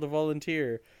need people to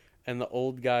volunteer, and the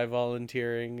old guy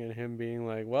volunteering and him being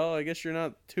like, well, I guess you're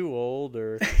not too old,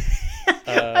 or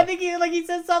I think he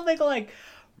said something like,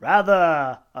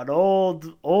 rather an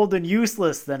old and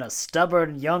useless than a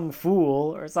stubborn young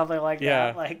fool, or something like yeah,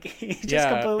 that. Like he just yeah,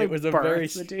 completely it was a very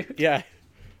burns the dude. yeah.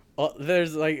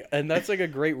 There's like, and that's like a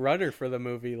great runner for the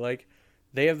movie. Like,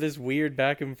 they have this weird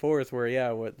back and forth where,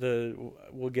 yeah,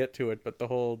 we'll get to it, but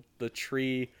the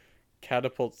tree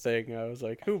catapult thing, I was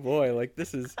like, oh boy, like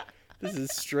this is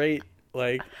straight,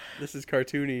 like, this is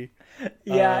cartoony.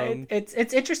 Yeah, um it's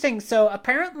interesting. So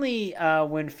apparently,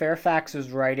 when Fairfax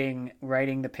was writing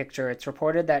the picture, it's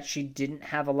reported that she didn't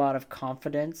have a lot of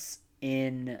confidence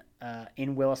in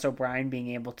Willis O'Brien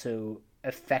being able to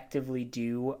effectively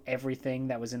do everything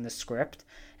that was in the script.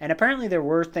 And apparently, there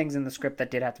were things in the script that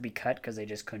did have to be cut because they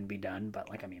just couldn't be done. But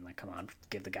like, I mean, like, come on,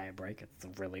 give the guy a break.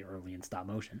 It's really early in stop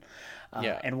motion,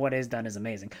 yeah, and what is done is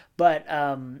amazing. But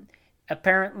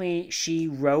apparently she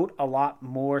wrote a lot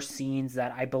more scenes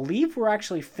that I believe were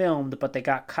actually filmed, but they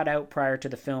got cut out prior to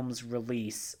the film's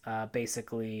release.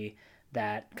 Basically,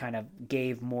 that kind of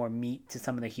gave more meat to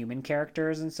some of the human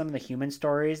characters and some of the human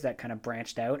stories that kind of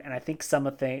branched out. And I think some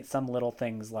little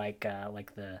things like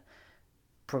the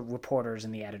reporters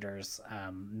and the editors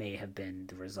may have been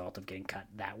the result of getting cut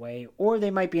that way, or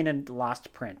they might be in a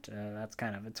lost print. That's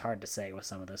kind of, it's hard to say with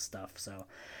some of this stuff. So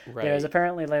there's right.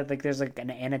 apparently like there's like an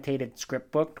annotated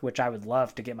script book which I would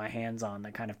love to get my hands on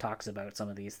that kind of talks about some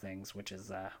of these things, which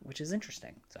is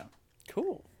interesting. So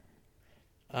Cool.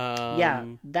 yeah, Yeah.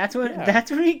 that's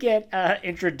when we get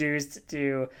introduced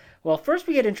to. Well, first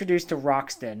we get introduced to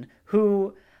Roxton,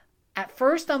 who at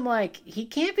first I'm like, he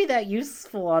can't be that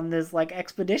useful on this like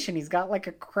expedition. He's got like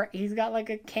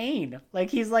a cane, like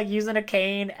he's like using a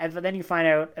cane, and but then you find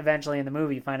out eventually in the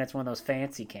movie, you find out it's one of those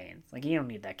fancy canes. Like, you don't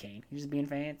need that cane. He's just being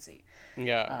fancy.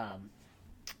 Yeah.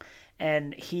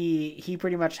 And he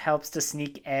pretty much helps to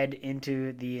sneak Ed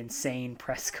into the insane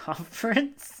press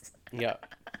conference. Yeah.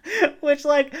 Which,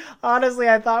 like, honestly,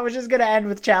 I thought was just gonna end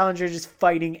with Challenger just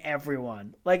fighting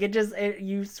everyone. Like,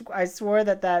 I swore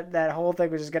that whole thing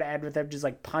was just gonna end with him just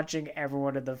like punching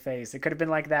everyone in the face. It could have been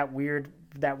like that weird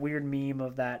meme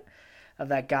of that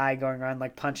guy going around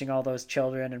like punching all those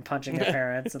children and punching their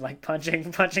parents and like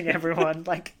punching everyone.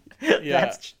 Like,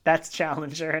 Yeah. that's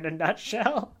Challenger in a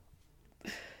nutshell.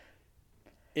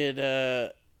 It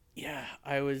yeah,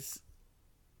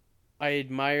 I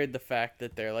admired the fact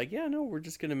that they're like, yeah, no, we're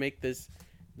just gonna make this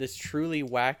truly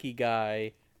wacky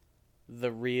guy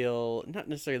the real, not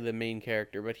necessarily the main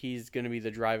character, but he's gonna be the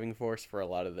driving force for a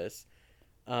lot of this.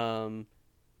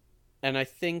 and I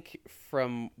think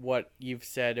from what you've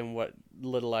said and what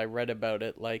little I read about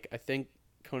it, like I think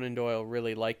Conan Doyle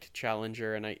really liked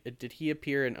Challenger, and did he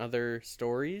appear in other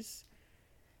stories?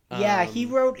 Yeah, he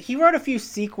wrote a few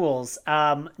sequels.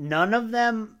 None of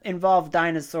them involve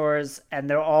dinosaurs, and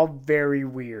they're all very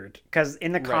weird. Because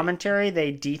in the Right. commentary,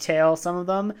 they detail some of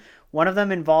them. One of them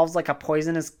involves like a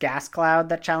poisonous gas cloud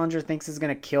that Challenger thinks is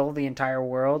going to kill the entire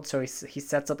world. So he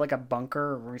sets up like a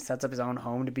bunker, or he sets up his own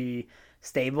home to be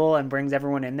stable and brings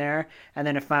everyone in there. And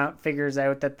then figures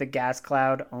out that the gas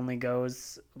cloud only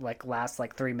lasts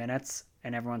like 3 minutes,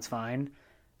 and everyone's fine.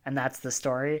 And that's the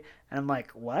story. And I'm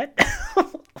like, what?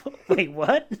 Wait,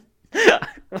 what?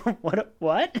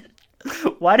 What?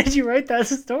 Why did you write that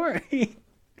story?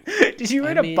 Did you I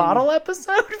write a mean, bottle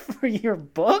episode for your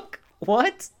book?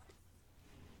 What?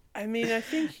 I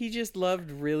think he just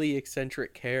loved really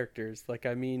eccentric characters. Like,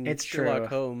 I mean, It's Sherlock true.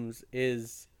 Holmes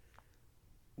is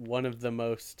one of the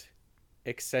most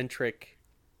eccentric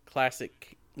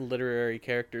classic literary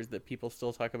characters that people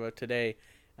still talk about today,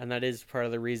 and that is part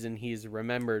of the reason he's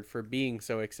remembered for being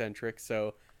so eccentric.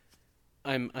 So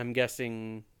I'm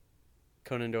guessing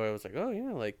Conan Doyle was like, "Oh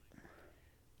yeah, like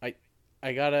I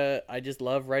I just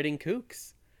love writing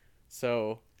kooks."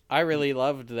 So I really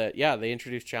loved that. Yeah, they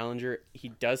introduced Challenger. He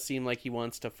does seem like he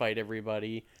wants to fight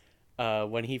everybody.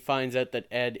 When he finds out that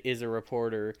Ed is a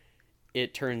reporter,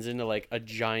 it turns into like a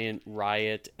giant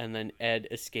riot, and then Ed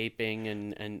escaping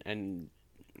and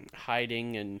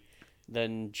hiding, and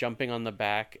then jumping on the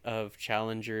back of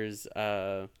Challenger's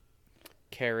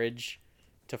carriage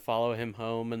to follow him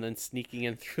home, and then sneaking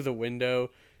in through the window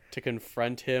to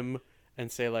confront him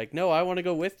and say like, no, I want to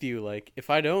go with you, like if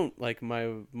I don't, like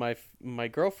my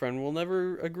girlfriend will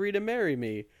never agree to marry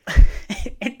me.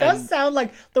 It does And sound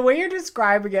like the way you're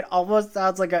describing it almost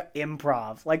sounds like a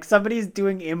improv. Like somebody's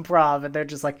doing improv and they're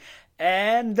just like,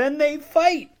 and then they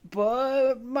fight,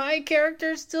 but my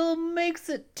character still makes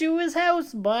it to his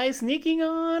house by sneaking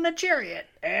on a chariot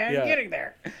and yeah, getting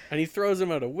there. and he throws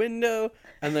him out a window,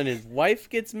 and then his wife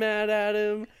gets mad at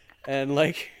him, and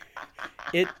like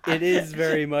it is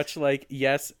very much like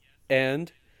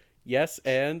and yes,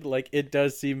 and like it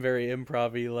does seem very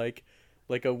improv-y,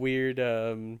 like a weird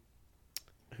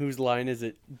whose line is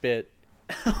it bit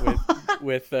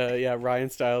with yeah, Ryan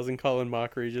Stiles and Colin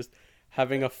Mockery just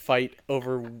having a fight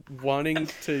over wanting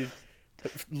to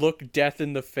look death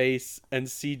in the face and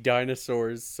see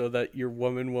dinosaurs so that your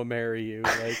woman will marry you.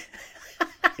 Like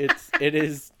it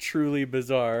is truly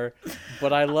bizarre,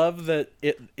 but I love that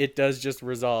it does just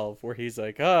resolve where he's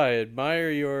like, "Oh, I admire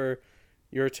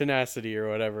your tenacity," or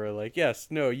whatever. Like, yes,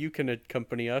 no, you can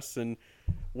accompany us. And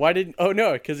why didn't? Oh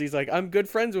no, because he's like, I'm good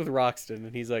friends with Roxton,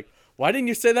 and he's like, why didn't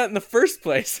you say that in the first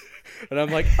place? And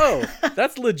I'm like, oh,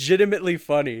 that's legitimately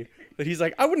funny. That he's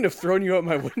like, I wouldn't have thrown you out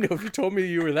my window if you told me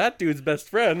you were that dude's best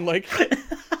friend. Like,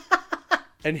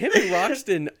 and him and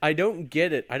Roxton, I don't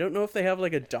get it. I don't know if they have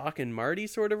like a Doc and Marty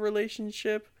sort of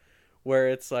relationship where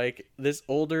it's like this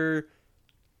older,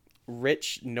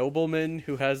 rich nobleman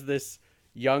who has this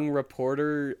young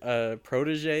reporter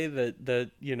protege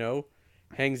that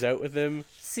hangs out with him.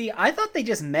 See, I thought they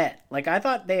just met. Like, I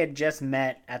thought they had just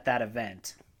met at that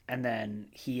event. And then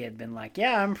he had been like,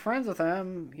 yeah, I'm friends with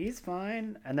him. He's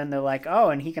fine. And then they're like, oh,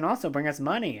 and he can also bring us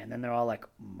money. And then they're all like,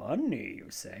 money, you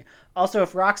say? Also,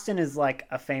 if Roxton is like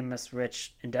a famous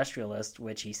rich industrialist,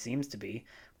 which he seems to be,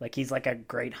 like he's like a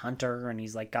great hunter and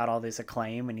he's like got all this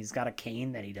acclaim and he's got a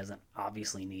cane that he doesn't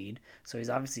obviously need. So he's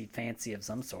obviously fancy of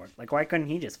some sort. Like, why couldn't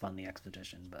he just fund the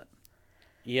expedition? But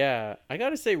Yeah, I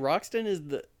gotta say,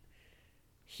 Roxton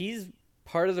he's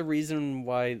part of the reason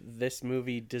why this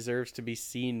movie deserves to be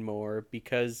seen more,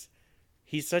 because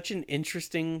he's such an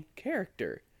interesting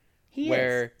character. he is.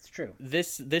 Where It's true.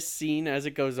 this scene, as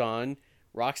it goes on,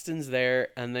 Roxton's there,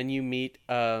 and then you meet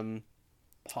Paula.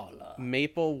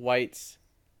 Maple White's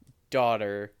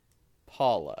daughter,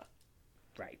 Paula.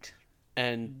 Right.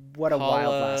 And What a wild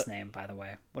Paula, last name, by the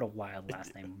way. What a wild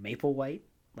last name. Maple White?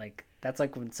 Like, that's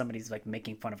like when somebody's like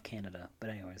making fun of Canada.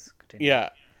 But anyways, continue. yeah.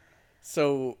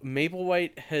 So Maple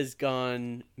White has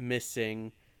gone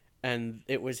missing, and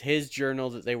it was his journal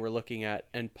that they were looking at,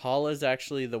 and Paula's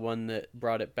actually the one that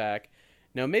brought it back.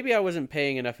 Now, maybe I wasn't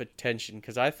paying enough attention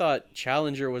because I thought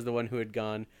Challenger was the one who had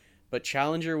gone, but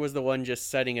Challenger was the one just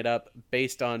setting it up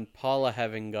based on Paula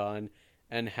having gone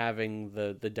and having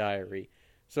the diary.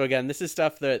 So again, this is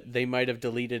stuff that they might have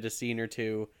deleted a scene or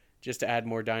two just to add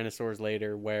more dinosaurs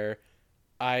later, where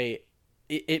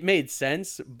it made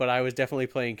sense, but I was definitely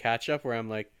playing catch up where I'm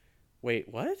like, wait,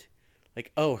 what?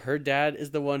 Like, oh, her dad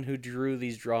is the one who drew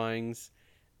these drawings,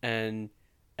 and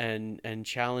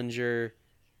Challenger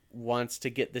wants to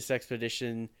get this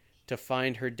expedition to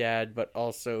find her dad, but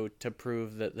also to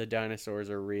prove that the dinosaurs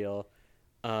are real.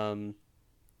 And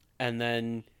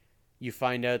then you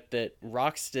find out that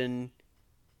Roxton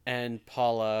and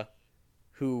Paula,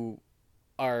 who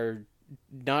are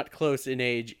not close in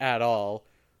age at all,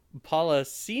 Paula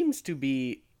seems to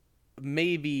be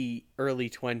maybe early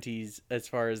 20s as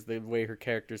far as the way her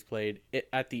character's played,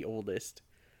 at the oldest.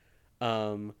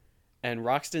 And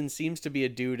Roxton seems to be a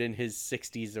dude in his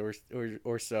 60s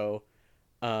or so.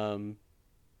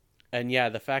 And yeah,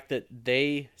 the fact that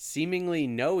they seemingly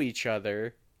know each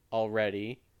other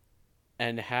already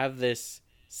and have this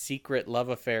secret love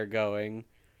affair going,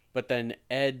 but then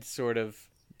Ed sort of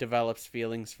develops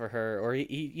feelings for her, or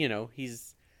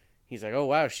he's like, oh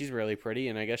wow, she's really pretty,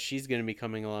 and I guess she's going to be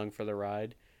coming along for the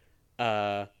ride.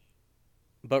 But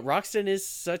Roxton is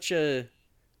such an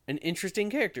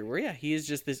interesting character where, yeah, he is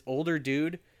just this older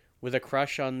dude with a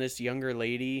crush on this younger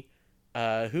lady,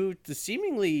 who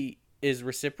seemingly is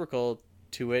reciprocal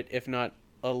to it, if not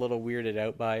a little weirded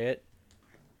out by it.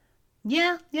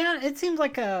 Yeah, it seems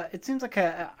like a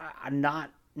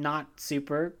not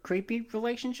super creepy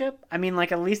relationship. I mean,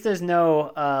 like, at least there's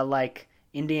no like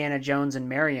Indiana Jones and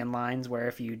Marion lines where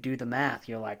if you do the math,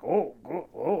 you're like,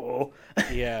 oh.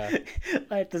 Yeah.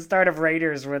 At the start of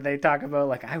Raiders, where they talk about,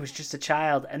 like, I was just a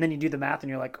child, and then you do the math and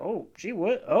you're like, oh, gee,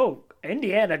 what? Oh,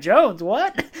 Indiana Jones,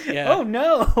 what? Yeah. Oh,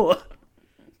 no.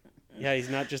 Yeah,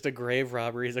 he's not just a grave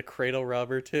robber, he's a cradle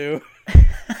robber, too.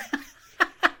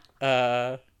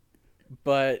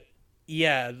 But,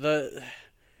 yeah, the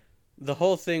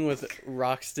whole thing with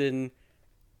Roxton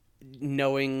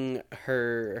knowing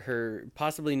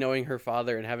possibly knowing her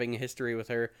father and having a history with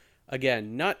her,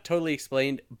 again, not totally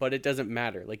explained, but it doesn't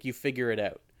matter. Like, you figure it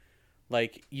out.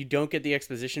 Like, you don't get the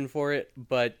exposition for it,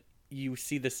 but you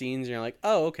see the scenes and you're like,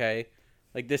 oh, okay.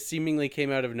 Like, this seemingly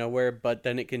came out of nowhere, but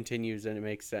then it continues and it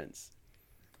makes sense.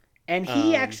 And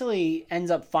he actually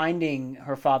ends up finding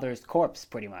her father's corpse,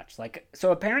 pretty much. Like,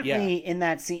 so apparently in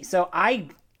that scene, so I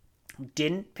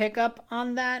didn't pick up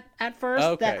on that at first.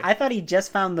 Okay. That I thought he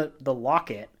just found the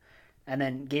locket and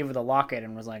then gave her the locket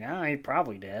and was like, oh, he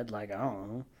probably did. Like, I don't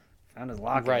know. Found his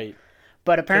locket. Right.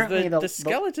 But apparently the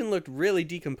skeleton looked really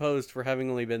decomposed for having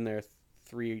only been there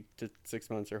 3 to 6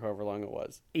 months or however long it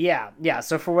was. Yeah.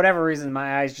 So for whatever reason,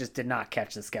 my eyes just did not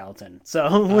catch the skeleton. So,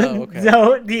 okay.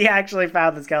 So he actually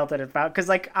found the skeleton and found, because,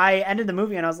 like, I ended the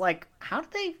movie and I was like, how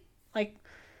did they, like,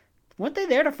 weren't they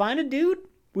there to find a dude?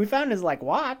 We found his, like,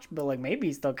 watch, but, like, maybe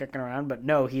he's still kicking around. But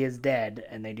no, he is dead,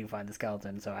 and they do find the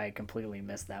skeleton. So I completely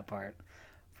missed that part.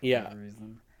 For whatever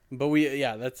reason. But we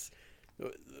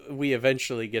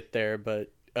eventually get there.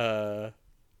 But they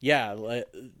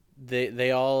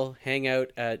all hang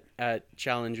out at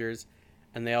Challengers,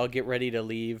 and they all get ready to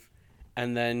leave,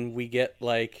 and then we get,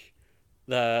 like,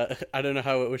 I don't know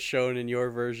how it was shown in your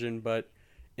version, but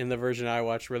in the version I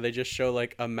watched, where they just show,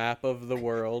 like, a map of the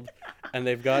world, and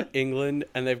they've got England,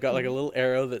 and they've got, like, a little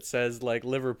arrow that says, like,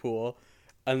 Liverpool,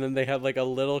 and then they have, like, a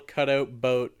little cutout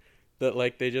boat that,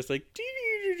 like, they just, like,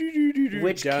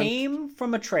 which came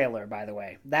from a trailer, by the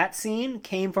way. That scene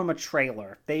came from a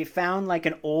trailer. They found, like,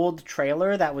 an old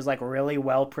trailer that was, like, really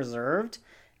well preserved,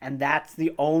 and that's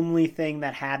the only thing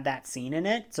that had that scene in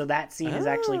it. So that scene is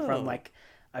actually from, like,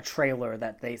 a trailer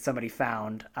that somebody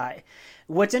found.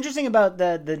 What's interesting about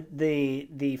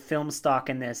the film stock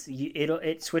in this,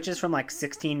 it switches from, like,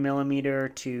 16 millimeter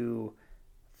to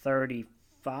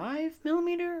 35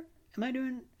 millimeter. Am I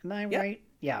right?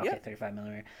 Yeah. Okay. 35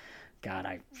 millimeter. God,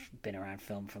 I've been around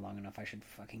film for long enough. I should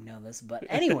fucking know this. But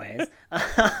anyways,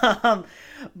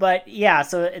 but yeah,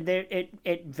 so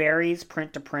it varies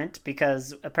print to print,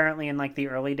 because apparently in, like, the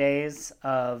early days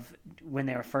of when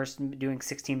they were first doing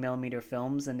 16 millimeter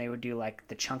films, and they would do, like,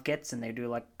 the chunkets, and they do,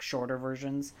 like, shorter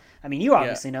versions. I mean, you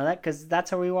obviously know that, because that's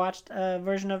how we watched a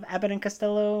version of Abbott and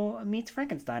Costello Meets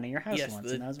Frankenstein at your house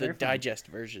once. And that was the very fun. digest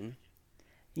version.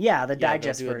 Yeah, the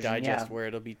digest they'll do version. A digest where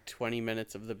it'll be 20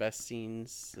 minutes of the best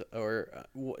scenes, or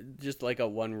just like a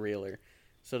one reeler.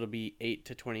 So it'll be 8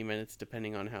 to 20 minutes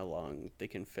depending on how long they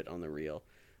can fit on the reel.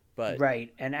 But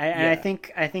right, and I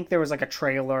think there was, like, a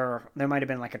trailer. There might have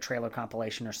been, like, a trailer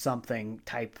compilation or something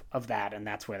type of that, and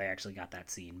that's where they actually got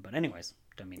that scene. But anyways,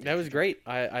 that was great.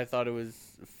 I thought it was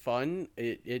fun.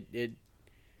 It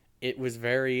was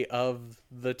very of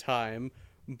the time.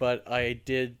 But I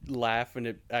did laugh, and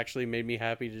it actually made me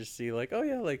happy to just see, like, oh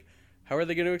yeah, like, how are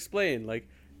they going to explain? Like,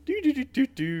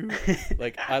 do.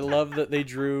 Like, I love that they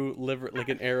drew like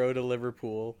an arrow to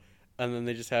Liverpool, and then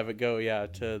they just have it go,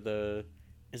 to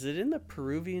is it in the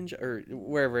Peruvian, or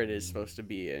wherever it is supposed to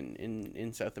be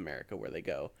in South America where they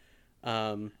go.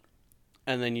 And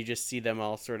then you just see them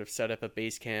all sort of set up a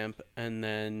base camp, and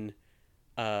then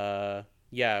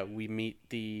yeah, we meet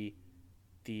the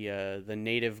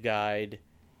native guide,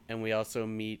 and we also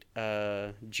meet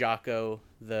Jocko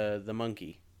the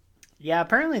monkey. Yeah,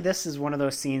 apparently this is one of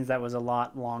those scenes that was a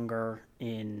lot longer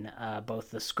in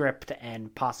both the script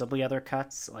and possibly other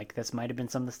cuts. Like this might have been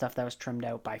some of the stuff that was trimmed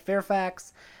out by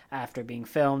Fairfax after being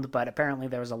filmed, but apparently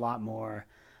there was a lot more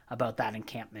about that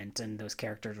encampment and those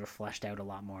characters were fleshed out a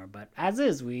lot more. But as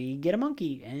is, we get a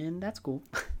monkey and that's cool.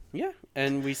 Yeah,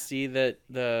 and we see that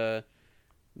the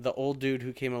old dude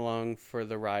who came along for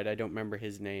the ride, I don't remember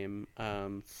his name.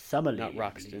 Summerlee, Not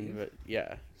Roxton, but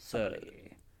yeah.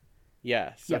 Summerlee.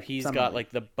 Yeah, so Yep, he's Summerlee. got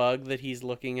like the bug that he's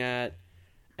looking at,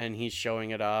 and he's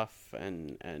showing it off,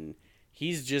 and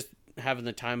he's just having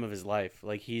the time of his life.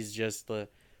 Like he's just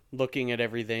looking at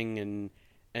everything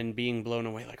and being blown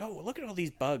away. Like, oh, look at all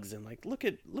these bugs, and like look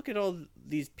at all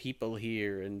these people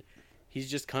here, and he's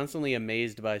just constantly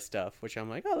amazed by stuff. Which I'm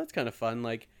like, oh, that's kind of fun.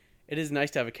 Like, it is nice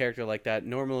to have a character like that.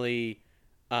 Normally,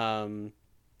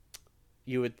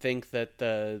 you would think that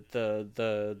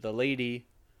the lady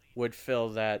would fill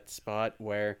that spot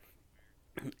where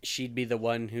she'd be the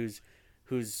one who's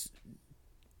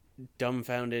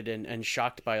dumbfounded and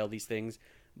shocked by all these things.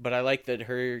 But I like that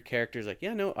her character's like,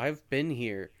 yeah, no, I've been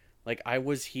here. Like, I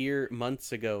was here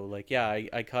months ago. Like, yeah,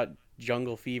 I caught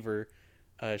jungle fever,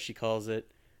 she calls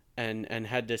it, and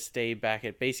had to stay back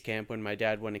at base camp when my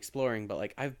dad went exploring. But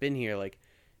like, I've been here. Like,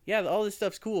 yeah, all this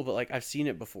stuff's cool, but like, I've seen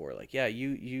it before. Like, yeah,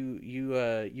 you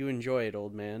enjoy it,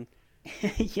 old man.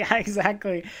 Yeah,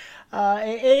 exactly.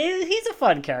 He's a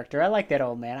fun character. I like that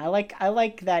old man. I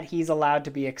like that he's allowed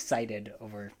to be excited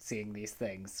over seeing these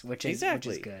things, which is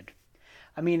Exactly. good.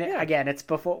 I mean, Yeah. again, it's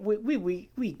before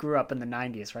we grew up in the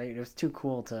 '90s, right? It was too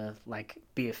cool to like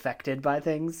be affected by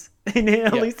things.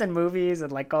 At Yeah. least in movies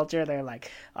and like culture, they're like,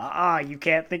 you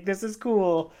can't think this is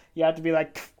cool. You have to be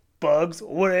like, "Pff, bugs,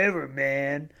 whatever,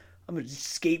 man. I'm gonna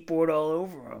just skateboard all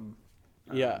over them."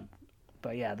 Yeah.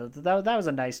 But yeah, that was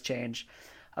a nice change.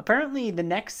 Apparently, the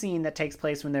next scene that takes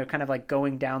place when they're kind of like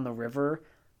going down the river,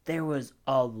 there was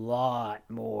a lot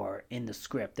more in the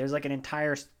script. There's like an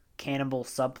entire cannibal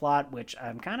subplot, which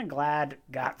I'm kind of glad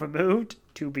got removed,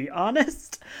 to be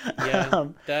honest. Yeah,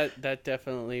 Um, that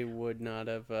definitely would not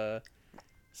have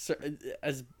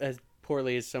as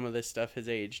poorly as some of this stuff has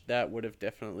aged. That would have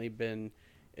definitely been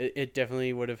it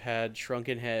definitely would have had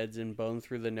shrunken heads and bone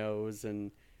through the nose,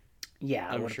 and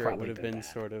yeah, it I'm would have sure it probably would have been been bad.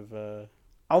 sort of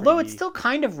Although it's pretty. still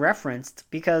kind of referenced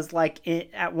because, like,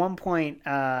 at one point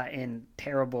in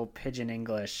terrible pidgin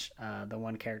English, the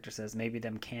one character says maybe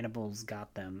them cannibals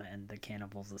got them, and the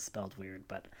cannibals is spelled weird,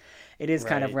 but it is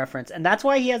kind of Right. referenced, and that's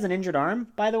why he has an injured arm,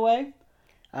 by the way.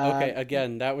 Uh, Okay,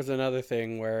 again, that was another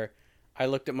thing where I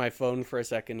looked at my phone for a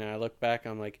second and I looked back.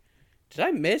 I'm like, did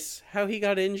I miss how he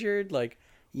got injured? Like,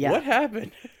 yeah, what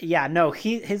happened? yeah, no,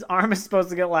 his arm is supposed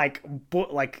to get like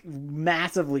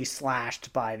massively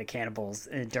slashed by the cannibals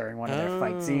during one of their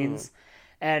fight Oh, scenes.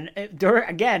 And during,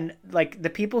 again, like the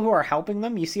people who are helping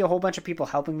them, you see a whole bunch of people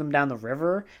helping them down the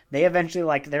river. They eventually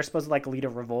like they're supposed to like lead a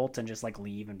revolt and just like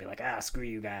leave and be like, screw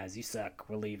you guys, you suck,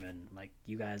 we're leaving. Like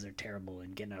you guys are terrible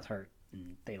and getting us hurt,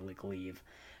 and they like leave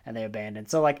and they abandon.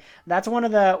 So like that's one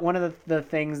of the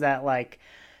things that like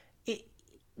it,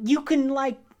 you can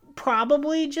like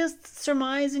probably just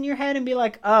surmise in your head and be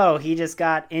like, oh, he just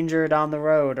got injured on the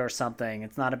road or something.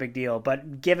 It's not a big deal.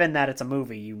 But given that it's a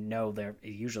movie, you know there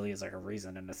usually is like a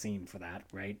reason and a scene for that,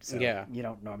 right? So yeah, you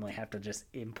don't normally have to just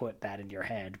input that into your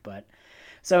head. But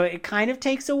so it kind of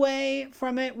takes away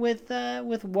from it with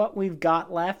what we've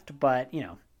got left. But you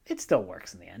know, it still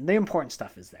works in the end. The important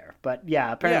stuff is there. But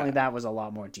yeah, apparently yeah. that was a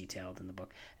lot more detailed in the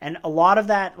book, and a lot of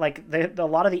that, like a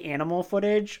lot of the animal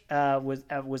footage,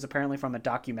 was apparently from a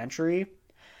documentary.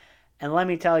 And let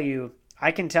me tell you,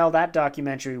 I can tell that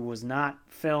documentary was not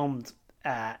filmed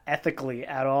ethically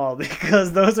at all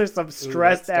because those are some Ooh,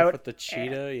 that stressed stuff out. with the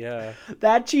cheetah, yeah.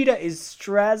 That cheetah is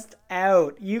stressed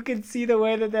out. You can see the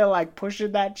way that they're like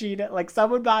pushing that cheetah, like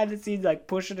someone behind the scenes, like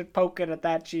pushing and poking at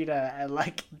that cheetah and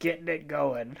like getting it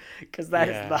going, because that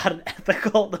is Yeah. not an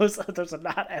ethical. Those are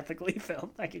not ethically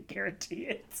filmed. I can guarantee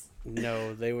it.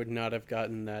 No, they would not have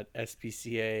gotten that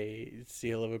SPCA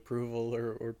seal of approval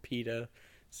or PETA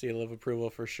seal of approval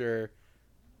for sure.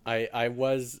 I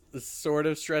was sort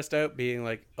of stressed out being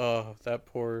like, oh, that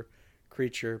poor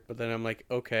creature. But then I'm like,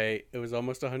 okay, it was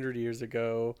almost 100 years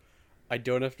ago. I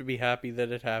don't have to be happy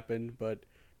that it happened, but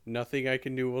nothing I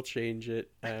can do will change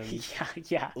it. And Yeah,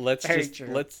 yeah, let's very just true.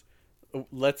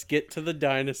 let's get to the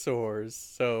dinosaurs.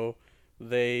 So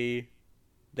they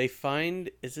find,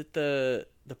 is it the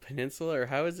peninsula, or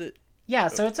how is it? Yeah,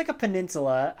 so it's like a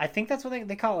peninsula. I think that's what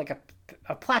they call it, like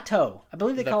a plateau. I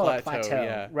believe they The call it a plateau, plateau,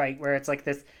 yeah. right? Where it's like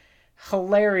this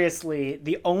hilariously,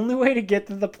 the only way to get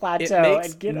to the It plateau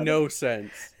makes and get on no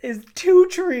sense. is two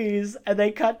trees, and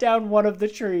they cut down one of the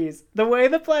trees. The way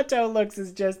the plateau looks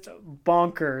is just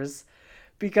bonkers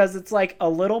because it's like a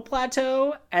little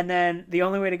plateau, and then the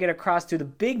only way to get across to the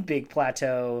big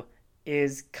plateau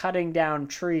is cutting down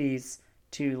trees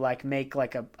to like make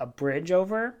like a bridge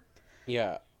over.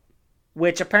 Yeah.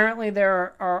 Which apparently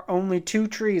there are only two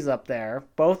trees up there.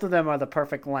 Both of them are the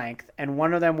perfect length, and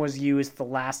one of them was used the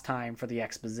last time for the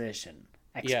expedition.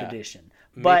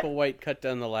 But Maple White cut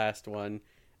down the last one,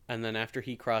 and then after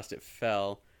he crossed, it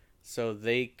fell. So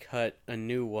they cut a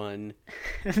new one,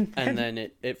 and then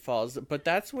it falls. But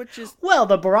that's what just well,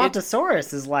 the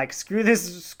Brontosaurus is like, screw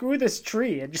this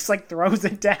tree, and just like throws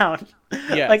it down.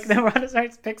 Yes. Like the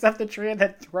Brontosaurus picks up the tree and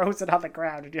then throws it on the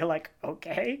ground, and you're like,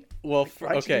 okay. well.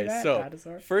 Why'd you do Okay, that, so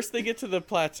dinosaur? first they get to the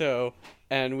plateau,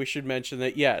 and we should mention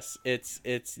that yes,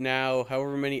 it's now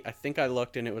however many. I think I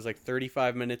looked, and it was like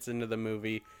 35 minutes into the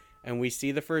movie, and we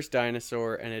see the first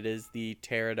dinosaur, and it is the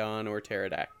pterodon or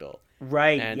pterodactyl.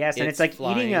 Right. And Yes, and it's like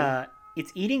flying.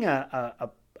 eating a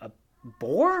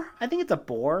boar. I think it's a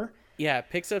boar. Yeah, it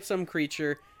picks up some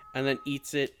creature and then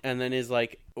eats it and then is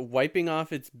like wiping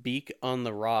off its beak on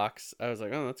the rocks. I was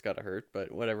like, oh, that's gotta hurt,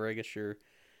 but whatever. I guess you're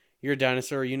a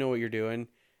dinosaur. You know what you're doing.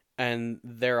 And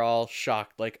they're all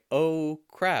shocked, like, oh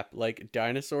crap! Like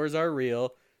dinosaurs are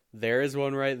real. There is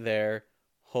one right there.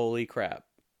 Holy crap!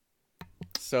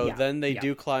 So Yeah, then they yeah.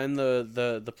 do climb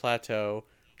the plateau,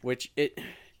 which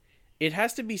it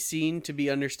has to be seen to be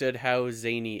understood how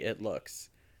zany it looks.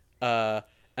 And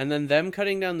then them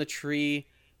cutting down the tree,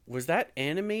 was that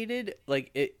animated?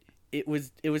 Like it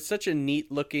was such a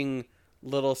neat looking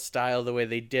little style the way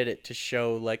they did it to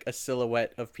show like a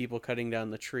silhouette of people cutting down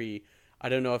the tree. I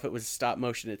don't know if it was stop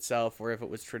motion itself or if it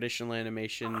was traditional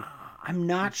animation. I'm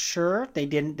not sure. They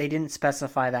didn't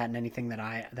specify that in anything that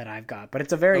I've got, but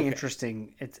it's a very Okay.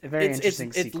 interesting. It's a very interesting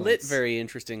it's sequence. lit very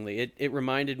interestingly. It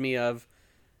reminded me of,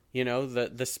 you know,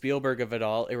 the Spielberg of it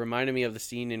all. It reminded me of the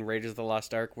scene in Raiders of the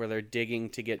Lost Ark where they're digging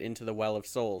to get into the Well of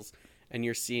Souls, and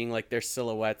you're seeing like their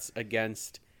silhouettes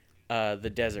against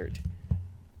the desert.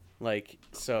 Like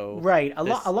so, Right.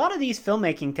 this- A lot of these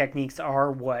filmmaking techniques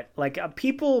are what like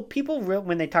people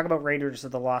when they talk about Raiders of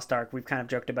the Lost Ark, we've kind of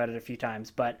joked about it a few times,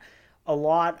 but a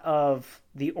lot of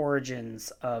the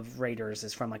origins of Raiders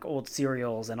is from like old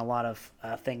serials and a lot of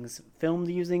things filmed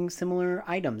using similar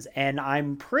items. And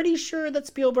I'm pretty sure that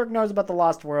Spielberg knows about the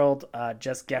Lost World,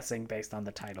 just guessing based on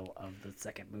the title of the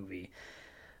second movie.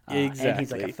 And he's like a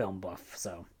Exactly. film buff,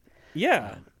 so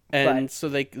Yeah. And but- so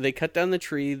they cut down the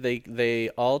tree. They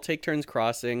all take turns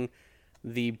crossing.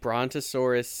 The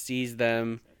Brontosaurus sees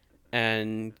them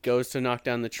and goes to knock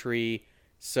down the tree.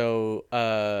 So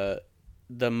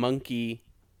the monkey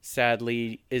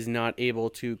sadly is not able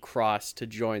to cross to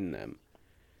join them.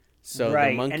 So Right,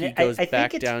 the monkey and goes I think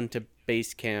back it's- down to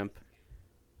base camp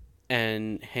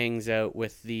and hangs out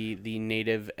with the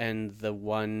native and the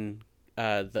one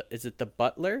is it the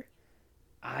butler?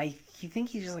 You think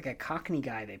he's just like a Cockney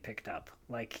guy they picked up.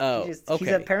 Like Oh, he's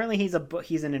okay. apparently he's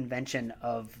an invention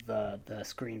of the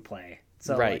screenplay.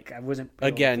 So Right. like I wasn't able to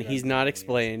Again, figure he's out not who he is.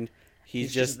 explained.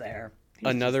 He's just there.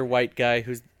 another white guy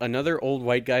who's another old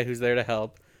white guy who's there to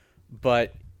help,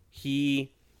 but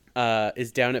he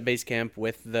is down at base camp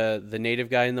with the native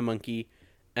guy and the monkey,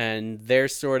 and they're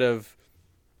sort of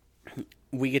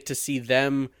we get to see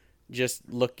them just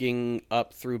looking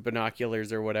up through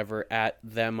binoculars or whatever at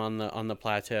them on the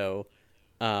plateau,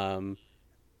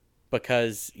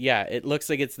 because yeah, it looks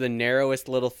like it's the narrowest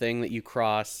little thing that you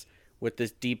cross with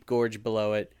this deep gorge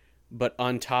below it. But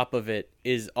on top of it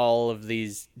is all of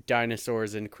these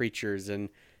dinosaurs and creatures, and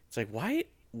it's like,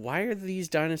 why are these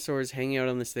dinosaurs hanging out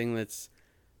on this thing that's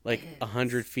like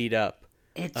 100 feet up?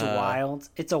 It's wild.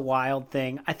 It's a wild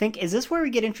thing. I think is this where we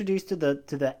get introduced to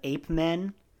the ape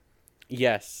men?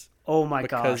 Yes, Oh my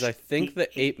because gosh. I think the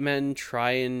ape men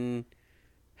try and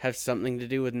have something to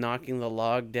do with knocking the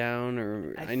log down,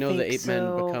 or I know the think ape men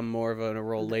so. become more of a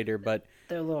role later, but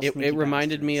They're little it sneaky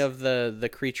reminded me bastards. of the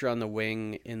creature on the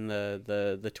wing in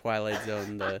the Twilight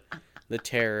Zone, the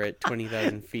terror at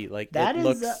 20,000 feet. Like That it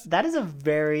is looks. that is a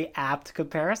very apt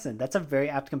comparison. That's a very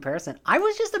apt comparison. I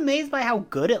was just amazed by how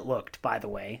good it looked, by the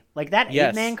way. Like that Yes.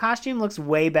 ape man costume looks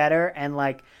way better, and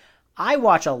like I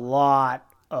watch a lot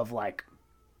of like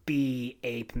B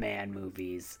ape man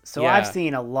movies. So Yeah. I've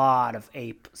seen a lot of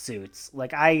ape suits.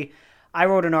 Like I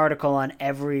wrote an article on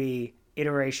every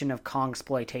iteration of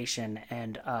Kongsploitation,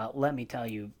 and let me tell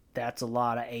you, that's a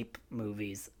lot of ape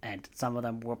movies, and some of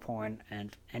them were porn.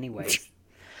 And anyways,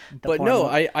 But poor no,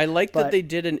 mo- I like that but- they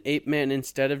did an ape man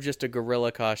instead of just a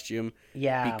gorilla costume.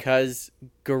 Yeah, Because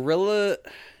gorilla,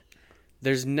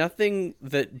 there's nothing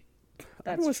that I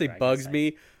that's don't want to say true, I bugs guess.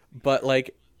 me, but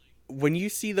like when you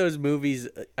see those movies,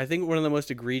 I think one of the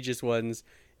most egregious ones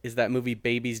is that movie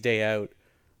Baby's Day Out.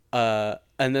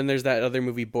 And then there's that other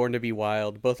movie Born to Be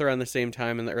Wild, both around the same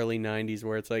time in the early 90s,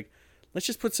 where it's like, let's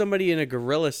just put somebody in a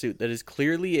gorilla suit that is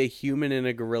clearly a human in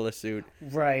a gorilla suit.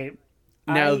 Right.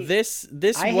 Now I- this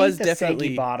I was hate the definitely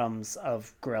saggy bottoms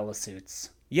of gorilla suits.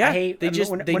 Yeah, I hate they just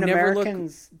when they never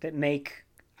Americans that make,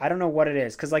 I don't know what it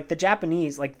is, because like the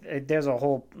Japanese, like there's a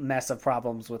whole mess of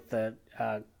problems with the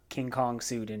King Kong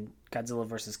suit in Godzilla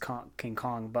versus King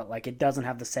Kong, but like it doesn't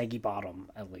have the saggy bottom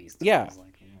at least. Yeah. It's like,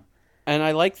 And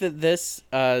I like that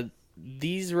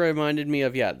these reminded me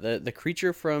of the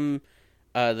creature from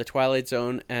the Twilight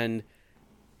Zone, and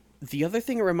the other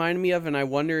thing it reminded me of, and I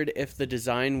wondered if the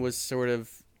design was sort of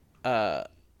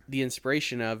the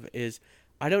inspiration of, is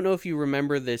I don't know if you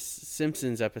remember this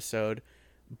Simpsons episode,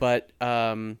 but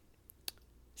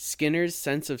Skinner's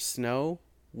Sense of Snow,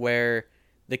 where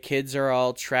the kids are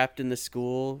all trapped in the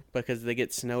school because they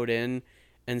get snowed in,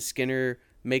 and Skinner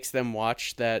makes them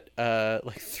watch that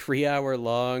 3-hour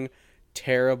long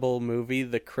terrible movie,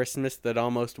 The Christmas That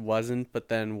Almost Wasn't But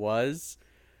Then Was.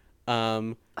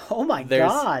 oh my There's-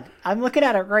 god! I'm looking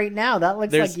at it right now. That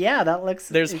looks There's- like that looks.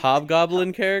 There's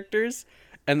Hobgoblin characters,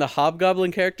 and the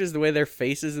Hobgoblin characters, the way their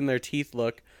faces and their teeth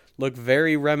look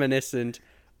very reminiscent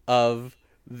of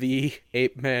the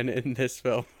ape man in this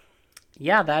film.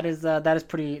 Yeah, that is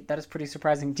pretty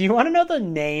surprising. Do you want to know the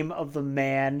name of the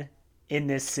man in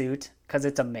this suit? Because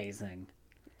it's amazing.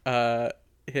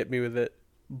 Hit me with it.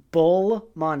 Bull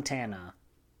Montana.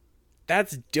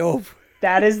 That's dope.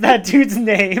 That is that dude's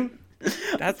name.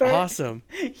 That's But awesome.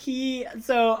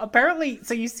 Apparently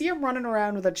you see him running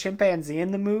around with a chimpanzee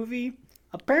in the movie.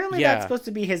 Apparently Yeah. that's supposed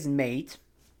to be his mate.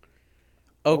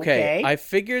 Okay, Okay. I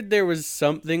figured there was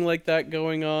something like that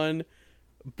going on,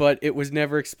 but it was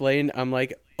never explained. I'm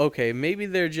like, okay, maybe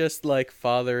they're just like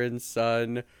father and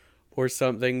son or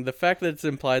something. The fact that it's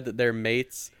implied that they're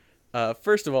mates,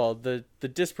 first of all, the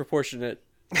disproportionate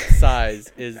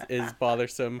size is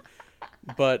bothersome.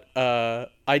 But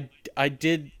I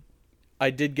did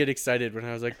get excited when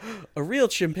I was like, a real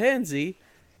chimpanzee,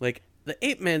 like the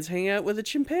ape man's hanging out with a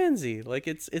chimpanzee, like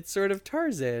it's sort of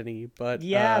Tarzan-y, but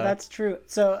Yeah, that's true.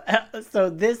 So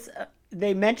this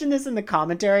they mentioned this in the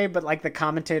commentary, but like the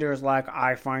commentator is like,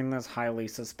 I find this highly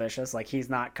suspicious. Like he's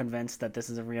not convinced that this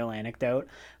is a real anecdote.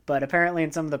 But apparently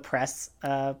in some of the press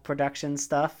production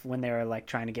stuff, when they were like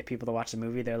trying to get people to watch the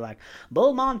movie, they're like,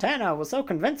 Bull Montana was so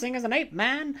convincing as an ape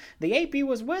man. The ape he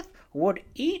was with would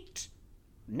eat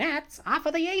gnats off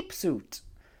of the ape suit.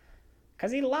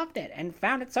 Because he loved it and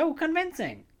found it so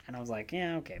convincing. And I was like,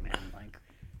 yeah, okay, man. Like,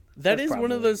 that that's is one of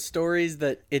probably- those stories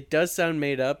that it does sound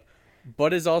made up,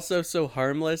 but is also so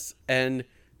harmless and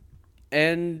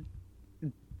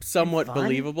somewhat fun.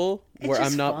 believable. it's Where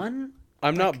just I'm not fun.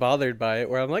 I'm not bothered by it.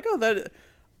 Where I'm like, oh, that.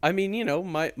 I mean, you know,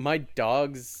 my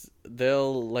dogs,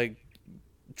 they'll like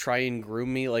try and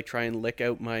groom me, like try and lick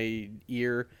out my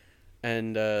ear,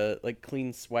 and like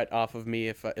clean sweat off of me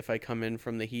if I come in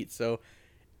from the heat. So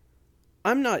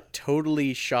I'm not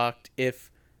totally shocked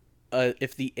if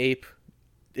the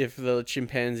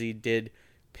chimpanzee did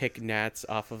pick gnats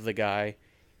off of the guy.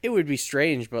 It would be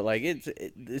strange, but like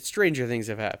it's stranger things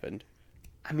have happened.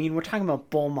 I mean, we're talking about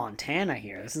Bull Montana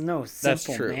here. This is no That's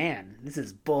simple true. man. This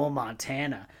is Bull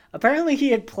Montana. Apparently, he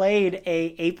had played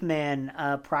a ape man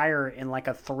prior in like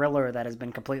a thriller that has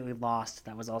been completely lost.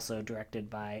 That was also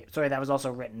that was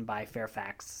also written by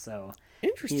Fairfax. So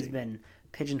Interesting. he's been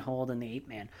pigeonholed in the ape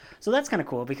man. So that's kind of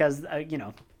cool because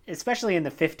especially in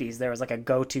the 50s, there was like a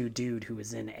go-to dude who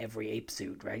was in every ape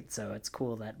suit, right? So it's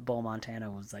cool that Bull Montana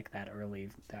was like that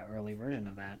early version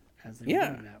of that as they were Yeah.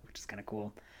 doing that, which is kind of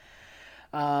cool.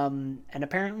 And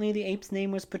apparently the ape's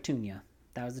name was Petunia.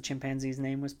 That was the chimpanzee's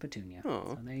name was Petunia. Oh.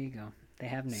 So there you go. They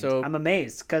have names. So- I'm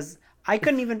amazed because I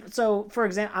couldn't even. So for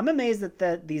example, I'm amazed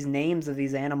that these names of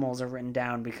these animals are written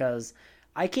down because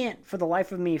I can't for the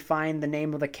life of me find the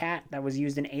name of the cat that was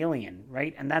used in Alien,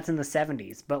 right? And that's in the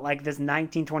 70s. But like this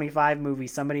 1925 movie,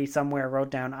 somebody somewhere wrote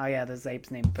down, oh yeah, this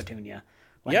ape's named Petunia.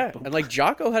 Like, Yeah, boom. and like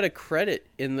Jocko had a credit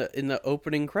in the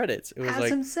opening credits. It was As like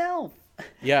himself.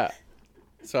 yeah.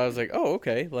 So I was like, oh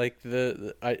okay, like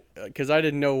because I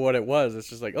didn't know what it was. It's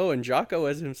just like, oh, and Jocko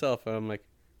as himself, and I'm like,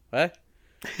 what?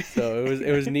 So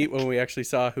it was neat when we actually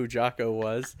saw who Jocko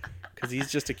was, because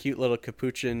he's just a cute little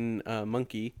capuchin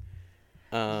monkey.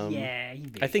 Yeah,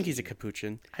 I think he's a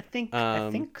capuchin. I think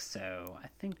so. I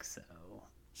think so.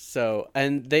 So,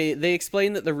 and they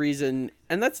explain that the reason,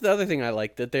 and that's the other thing I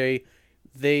like, that they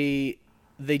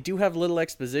they do have little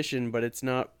exposition, but it's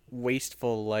not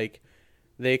wasteful. Like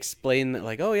they explain that,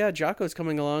 like, oh yeah, Jocko's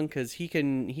coming along because he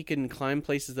can climb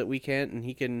places that we can't, and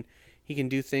he can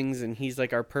do things, and he's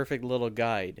like our perfect little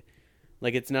guide.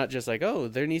 Like it's not just like, oh,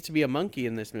 there needs to be a monkey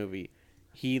in this movie.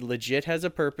 He legit has a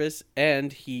purpose,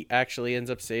 and he actually ends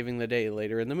up saving the day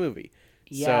later in the movie.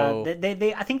 Yeah, So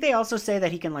they I think they also say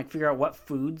that he can like figure out what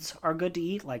foods are good to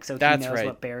eat, like so he that's knows right.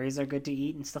 what berries are good to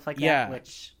eat and stuff like that. Yeah,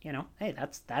 Which hey,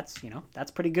 that's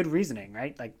that's pretty good reasoning,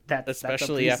 right? Like that's a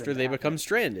especially reason after to they have become it.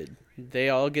 stranded. They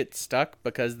all get stuck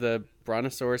because the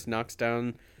brontosaurus knocks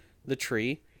down the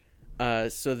tree.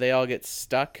 So they all get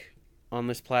stuck on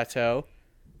this plateau,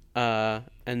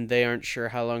 and they aren't sure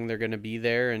how long they're going to be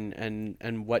there,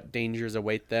 and what dangers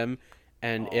await them,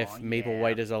 and Oh if Maple yeah.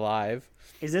 White is alive.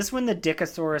 Is this when the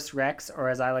Dicosaurus Rex, or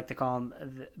as I like to call him,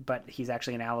 but he's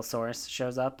actually an Allosaurus,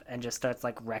 shows up and just starts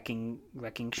like wrecking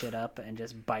shit up and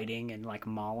just biting and like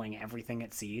mauling everything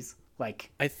it sees?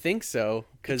 Like I think so, it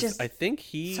because just I think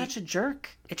he. such a jerk.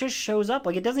 It just shows up.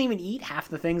 Like it doesn't even eat half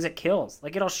the things it kills.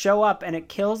 Like it'll show up and it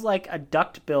kills like a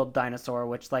duct-billed dinosaur,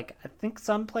 which like I think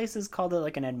some places called it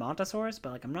like an Edmontosaurus,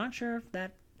 but like I'm not sure if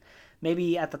that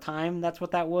maybe at the time that's what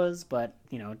that was, but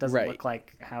it doesn't Right. look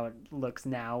like how it looks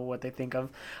now, what they think of.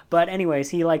 But anyways,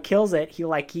 he like kills it.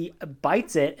 He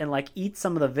bites it and like eats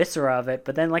some of the viscera of it,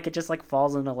 but then like it just like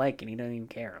falls in the lake and he doesn't even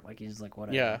care. Like he's just like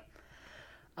Yeah,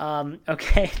 whatever.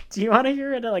 Okay. Do you want to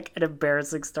hear like an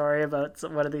embarrassing story about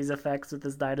one of these effects with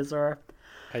this dinosaur?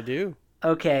 I do.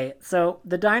 Okay, so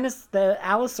the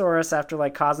Allosaurus, after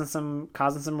like causing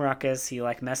some ruckus, he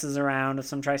like messes around with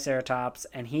some Triceratops,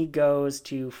 and he goes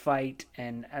to fight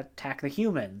and attack the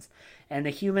humans, and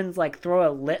the humans like throw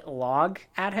a lit log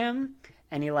at him,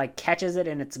 and he like catches it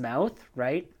in its mouth,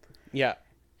 right? Yeah.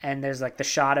 And there's like the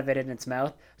shot of it in its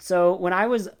mouth. So when I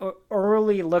was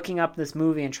early looking up this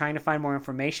movie and trying to find more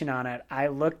information on it,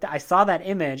 I saw that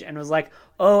image and was like,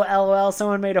 "Oh, LOL,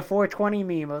 someone made a 420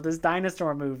 meme of this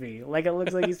dinosaur movie. Like it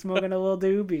looks like he's smoking a little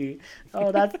doobie.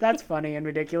 Oh, that's funny and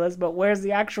ridiculous, but where's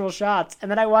the actual shots?" And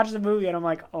then I watched the movie and I'm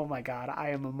like, "Oh my god, I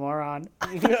am a moron."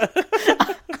 I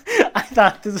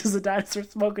thought this was a dinosaur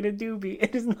smoking a doobie.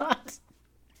 It is not.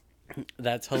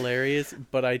 That's hilarious,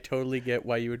 but I totally get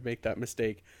why you would make that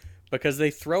mistake. Because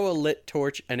they throw a lit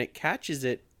torch and it catches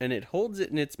it and it holds it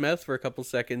in its mouth for a couple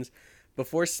seconds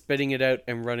before spitting it out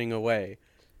and running away.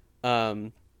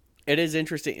 Um, it is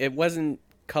interesting. It wasn't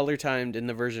color timed in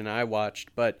the version I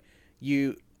watched, but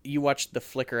you watched the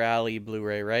Flicker Alley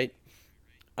Blu-ray, right?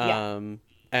 Yeah.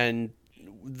 And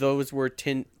those were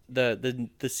the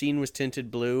scene was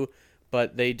tinted blue,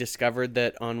 but they discovered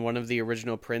that on one of the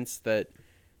original prints that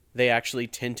they actually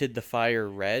tinted the fire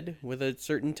red with a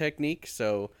certain technique.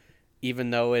 So even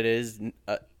though it is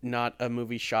not a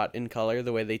movie shot in color,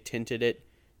 the way they tinted it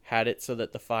had it so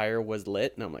that the fire was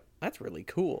lit, and I'm like, that's really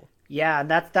cool. Yeah, and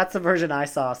that's the version I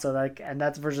saw. So like, and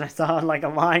that's the version I saw on like a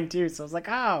line too. So I was like,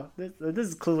 oh, this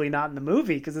is clearly not in the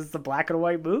movie because it's a black and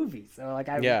white movie. So like,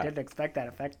 I Yeah. didn't expect that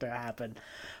effect to happen.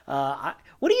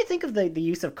 What do you think of the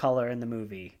use of color in the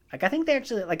movie? Like, I think they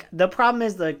actually like the problem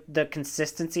is the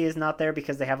consistency is not there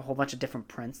because they have a whole bunch of different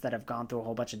prints that have gone through a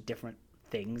whole bunch of different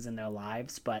things in their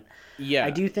lives, but I Yeah.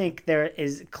 do think there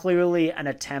is clearly an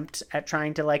attempt at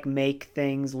trying to like make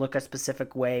things look a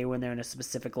specific way when they're in a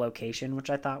specific location, which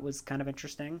I thought was kind of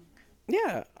interesting.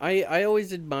 Yeah. I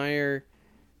always admire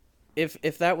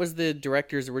if that was the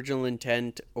director's original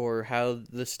intent or how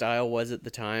the style was at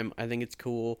the time. I think it's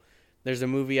cool. There's a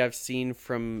movie I've seen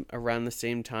from around the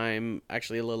same time,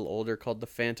 actually a little older, called The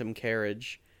Phantom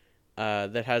Carriage,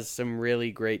 that has some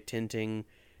really great tinting,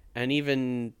 and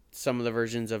even some of the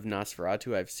versions of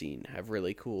Nosferatu I've seen have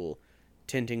really cool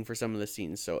tinting for some of the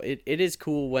scenes. So it is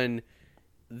cool when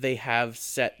they have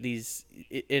set these.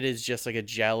 It is just like a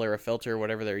gel or a filter or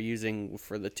whatever they're using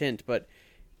for the tint, but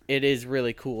it is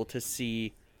really cool to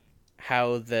see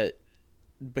how that,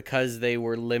 because they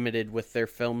were limited with their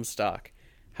film stock,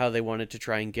 how they wanted to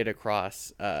try and get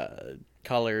across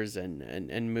colors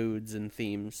and moods and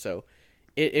themes. So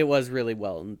it was really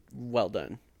well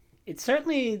done. It's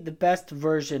certainly the best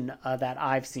version that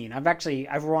I've seen. I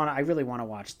really want to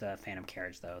watch the Phantom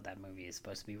Carriage though. That movie is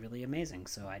supposed to be really amazing,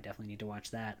 so I definitely need to watch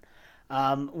that.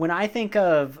 When I think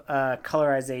of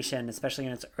colorization, especially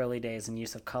in its early days and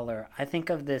use of color, I think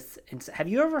of this. Have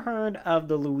you ever heard of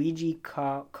the Luigi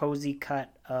Cozy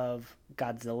cut of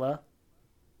Godzilla?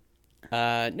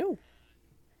 No.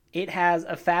 It has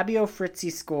a Fabio Frizzi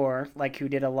score, like who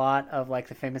did a lot of like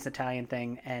the famous Italian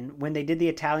thing. And when they did the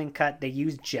Italian cut, they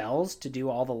used gels to do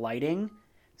all the lighting.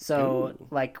 So Ooh.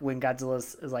 like when Godzilla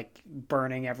is like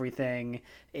burning everything,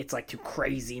 it's like to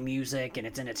crazy music and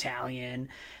it's in Italian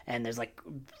and there's like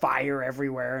fire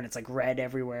everywhere and it's like red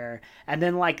everywhere. And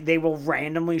then like they will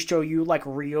randomly show you like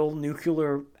real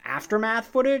nuclear aftermath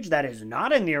footage that is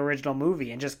not in the original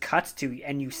movie and just cuts to,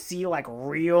 and you see like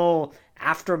real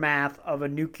aftermath of a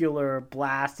nuclear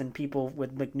blast and people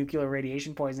with like nuclear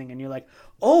radiation poisoning, and you're like,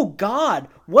 oh god,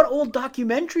 what old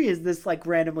documentary is this like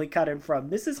randomly cut in from?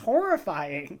 This is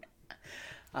horrifying.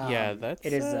 Yeah, that's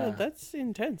it is that's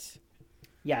intense.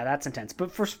 Yeah, that's intense,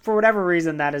 but for whatever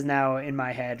reason that is now in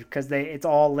my head because it's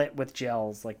all lit with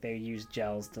gels. Like they use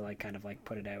gels to like kind of like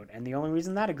put it out, and the only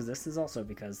reason that exists is also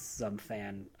because some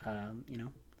fan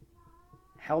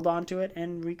held on to it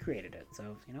and recreated it.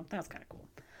 So that's kind of cool.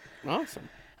 Awesome.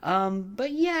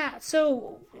 But yeah,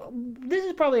 so this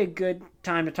is probably a good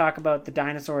time to talk about the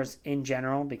dinosaurs in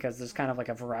general because there's kind of like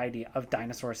a variety of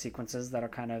dinosaur sequences that'll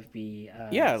kind of be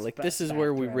this is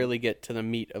where we really get to the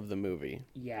meat of the movie.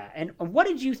 Yeah, and what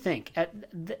did you think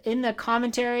in the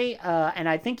commentary? And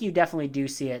I think you definitely do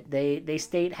see it. They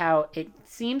state how it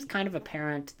seems kind of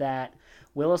apparent that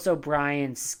Willis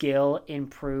O'Brien's skill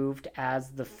improved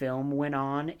as the film went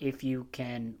on, if you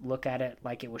can look at it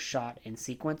like it was shot in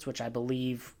sequence, which I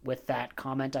believe with that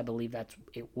comment, I believe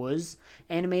it was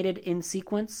animated in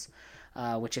sequence,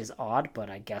 which is odd, but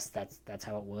I guess that's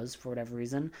how it was for whatever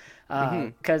reason.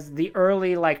 Because the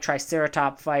early like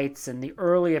Triceratops fights and the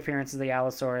early appearances of the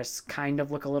Allosaurus kind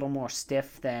of look a little more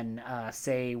stiff than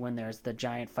say when there's the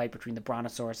giant fight between the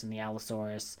Brontosaurus and the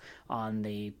Allosaurus on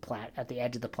the at the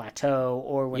edge of the plateau,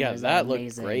 or when there's that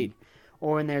looked great.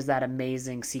 Or when there's that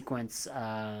amazing sequence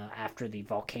after the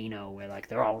volcano where like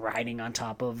they're all riding on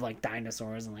top of like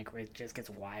dinosaurs and like it just gets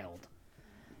wild.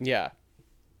 Yeah.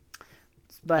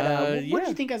 But what did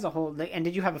you think as a whole? And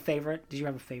did you have a favorite? Did you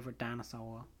have a favorite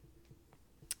dinosaur?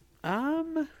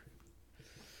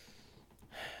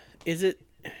 Is it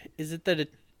that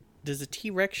does a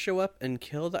T-Rex show up and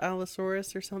kill the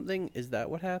Allosaurus or something? Is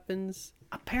that what happens?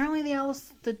 Apparently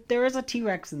there is a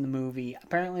T-Rex in the movie.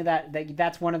 Apparently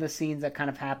that's one of the scenes that kind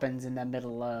of happens in the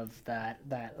middle of that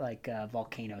like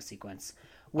volcano sequence.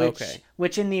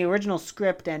 Which in the original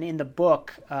script and in the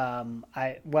book, I'm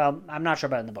not sure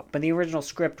about in the book, but the original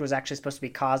script was actually supposed to be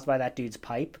caused by that dude's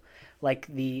pipe. Like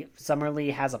the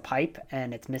Summerlee has a pipe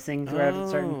and it's missing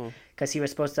throughout because he was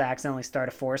supposed to accidentally start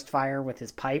a forest fire with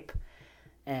his pipe,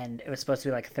 and it was supposed to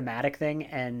be like a thematic thing,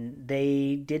 and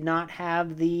they did not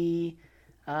have the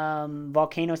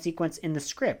volcano sequence in the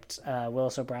script.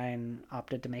 Willis O'Brien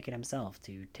opted to make it himself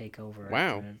to take over.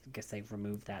 Wow. I guess they've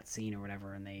removed that scene or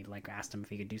whatever, and they like asked him if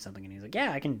he could do something, and he's like,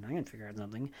 "Yeah, I can figure out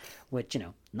something," which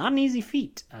not an easy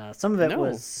feat. Some of it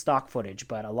was stock footage,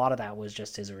 but a lot of that was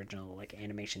just his original like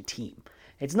animation team.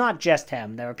 It's not just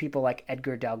him. There were people like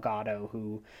Edgar Delgado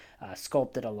who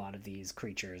sculpted a lot of these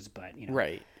creatures, but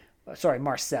Right. Sorry,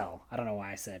 Marcel. I don't know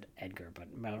why I said Edgar, but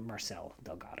Marcel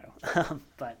Delgado.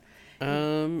 But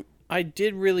I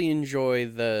did really enjoy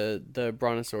the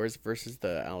Brontosaurus versus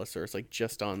the Allosaurus, like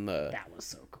just on the. That was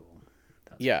so cool.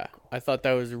 Yeah, cool. I thought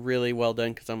that was really well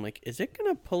done because I'm like, is it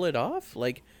gonna pull it off?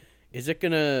 Like, is it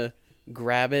gonna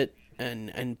grab it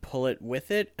and pull it with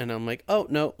it? And I'm like, oh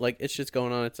no, like it's just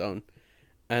going on its own.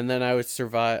 And then I was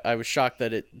shocked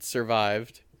that it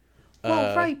survived.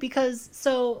 Well, right, because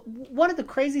so one of the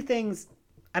crazy things,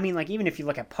 I mean, like even if you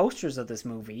look at posters of this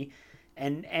movie,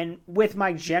 and with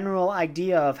my general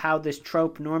idea of how this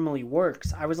trope normally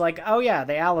works, I was like, oh yeah,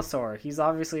 the Allosaur, he's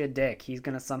obviously a dick. He's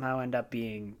gonna somehow end up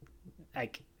being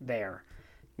like there,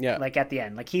 yeah, like at the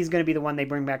end, like he's gonna be the one they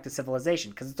bring back to civilization,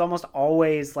 because it's almost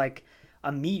always like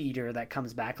a meat eater that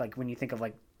comes back. Like when you think of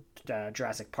like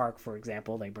Jurassic Park, for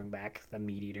example, they bring back the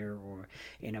meat eater, or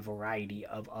in a variety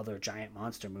of other giant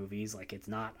monster movies, like it's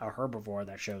not a herbivore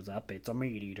that shows up, it's a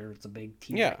meat eater, it's a big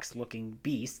T-Rex looking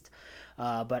beast.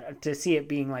 But to see it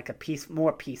being like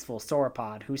more peaceful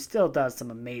sauropod who still does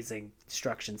some amazing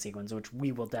destruction sequence, which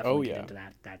we will definitely get into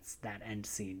that end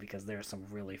scene, because there's some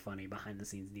really funny behind the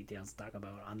scenes details to talk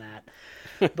about on that.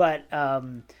 But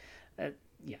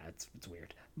yeah, it's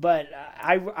weird. But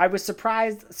I was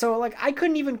surprised. So like I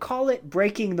couldn't even call it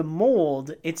breaking the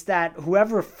mold. It's that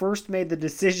whoever first made the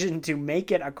decision to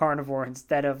make it a carnivore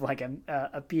instead of like a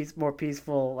more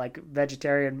peaceful like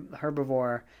vegetarian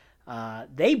herbivore,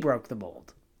 they broke the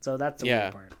mold. So that's the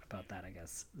weird part about that, I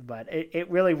guess. But it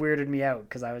really weirded me out,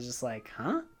 because I was just like,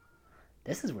 huh?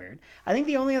 This is weird. I think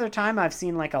the only other time I've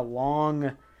seen like a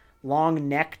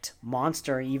long-necked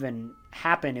monster even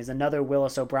happen is another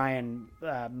Willis O'Brien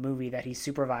movie that he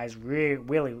supervised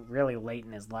really late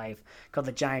in his life, called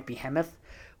The Giant Behemoth,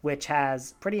 which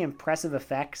has pretty impressive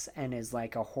effects and is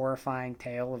like a horrifying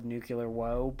tale of nuclear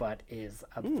woe, but is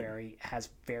a has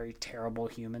very terrible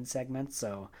human segments.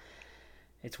 So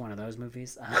it's one of those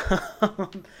movies.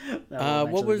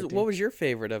 What was your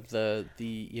favorite of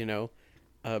the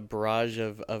barrage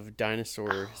of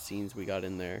dinosaur scenes we got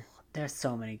in there? There's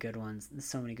so many good ones. There's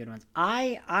so many good ones.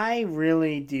 I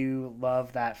really do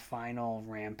love that final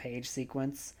rampage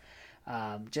sequence.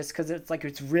 Just because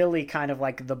it's really kind of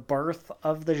like the birth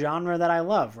of the genre that I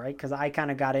love, right? Because I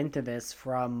kind of got into this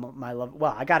from my love.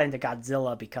 Well, I got into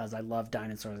Godzilla because I loved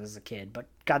dinosaurs as a kid, but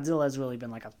Godzilla has really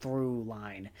been like a through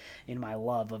line in my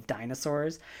love of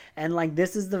dinosaurs. And like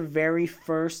this is the very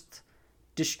first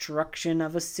destruction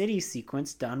of a city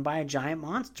sequence done by a giant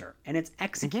monster, and it's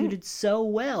executed so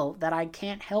well that I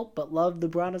can't help but love the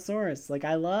Brontosaurus. Like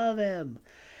I love him.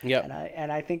 Yeah.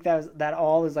 And I think that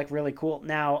all is like really cool.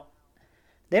 Now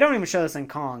they don't even show this in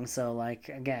Kong, so like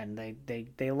again,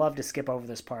 they love to skip over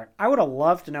this part. I would have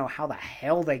loved to know how the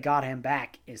hell they got him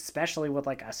back, especially with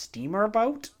like a steamer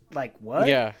boat. Like what?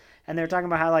 Yeah. And they're talking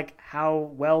about how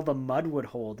well the mud would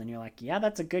hold, and you're like, yeah,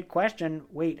 that's a good question.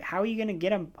 Wait, how are you gonna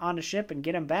get him on a ship and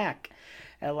get him back?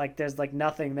 And like, there's like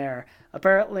nothing there.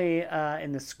 Apparently,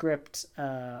 in the script,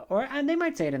 and they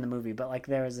might say it in the movie, but like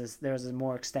there was a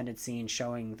more extended scene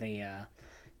showing the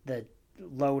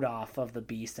load off of the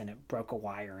beast, and it broke a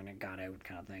wire and it got out,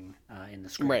 kind of thing, in the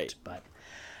script. Right. But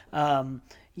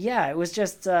yeah, it was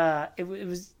just it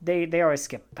was they always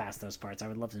skip past those parts. I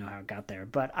would love to know how it got there.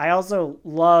 But I also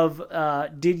love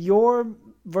did your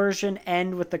version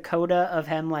end with the coda of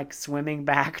him like swimming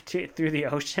back through the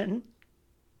ocean?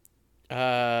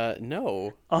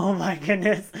 No. Oh my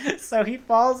goodness. So he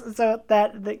falls, so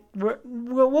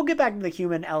we'll get back to the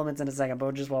human elements in a second,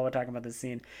 but just while we're talking about this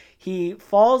scene, he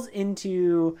falls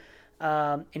into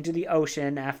the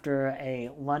ocean after a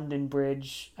London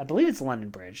Bridge. I believe it's London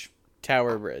Bridge.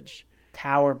 Tower Bridge.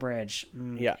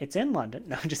 Yeah. It's in London.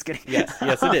 No, I'm just kidding. Yes,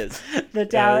 it is. the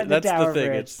Tower that's the thing.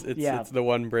 Bridge. It's the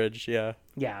one bridge, yeah.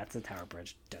 Yeah, it's a Tower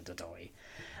Bridge.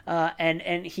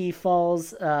 And he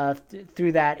falls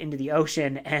through that into the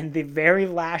ocean, and the very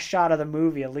last shot of the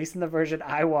movie, at least in the version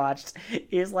I watched,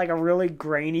 is like a really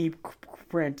grainy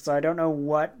print. So I don't know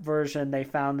what version they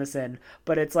found this in,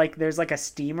 but it's like there's like a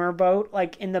steamer boat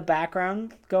like in the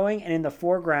background going, and in the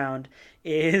foreground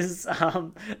is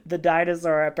the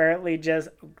dinosaur apparently just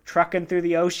trucking through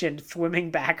the ocean,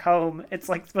 swimming back home. It's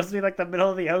like supposed to be like the middle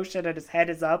of the ocean, and his head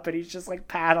is up, and he's just like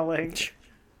paddling.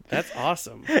 That's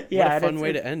awesome. Yeah, what a fun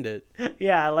way to end it.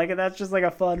 Yeah, like that's just like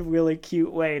a fun, really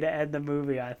cute way to end the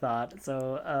movie, I thought.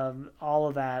 So all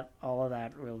of that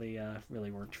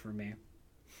really worked for me.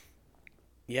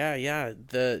 Yeah.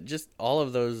 Just all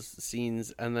of those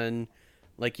scenes, and then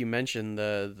like you mentioned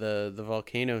the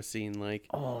volcano scene, like,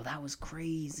 oh, that was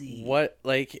crazy. What,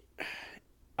 like,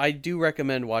 I do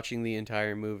recommend watching the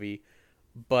entire movie.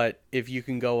 But if you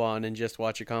can go on and just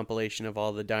watch a compilation of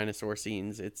all the dinosaur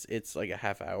scenes, it's like a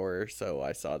half hour or so.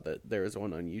 I saw that there was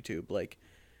one on YouTube. Like,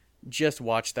 just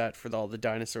watch that for all the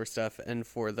dinosaur stuff and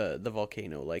for the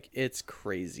volcano. Like, it's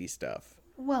crazy stuff.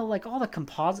 Well, like all the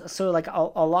composite. So like a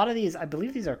lot of these, I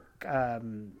believe these are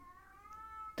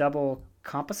double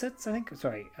composites, I think.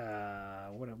 Sorry,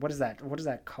 what is that? What is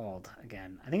that called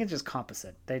again? I think it's just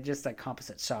composite. They just like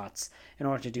composite shots in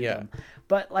order to do them.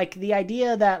 But like the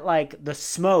idea that like the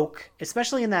smoke,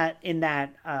 especially in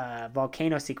that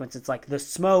volcano sequence, it's like the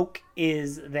smoke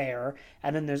is there,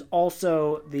 and then there's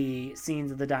also the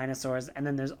scenes of the dinosaurs, and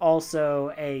then there's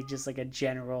also just like a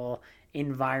general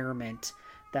environment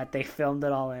that they filmed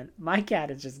it all in. My cat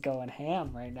is just going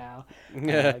ham right now.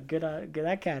 Good.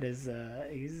 That cat is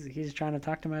he's trying to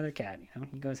talk to my other cat.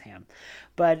 He goes ham.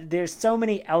 But there's so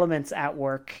many elements at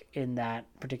work in that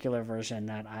particular version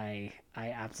that I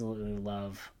absolutely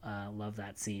love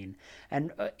that scene.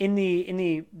 And in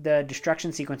the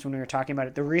destruction sequence when we were talking about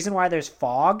it, the reason why there's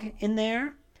fog in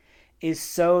there is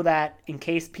so that in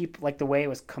case people, like the way it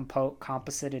was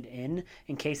composited in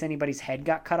case anybody's head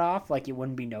got cut off, like it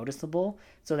wouldn't be noticeable.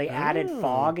 So they added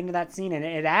fog into that scene, and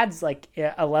it adds like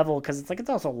a level, because it's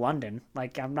also London.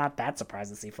 Like, I'm not that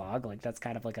surprised to see fog. Like, that's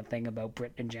kind of like a thing about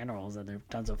Britain in general, is that there's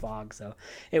tons of fog. So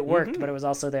it worked, but it was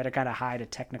also there to kind of hide a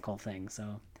technical thing.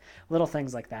 So little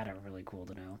things like that are really cool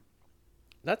to know.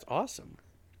 That's awesome.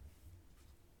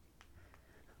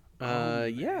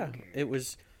 Yeah, it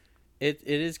was. It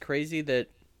is crazy that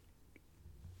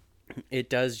it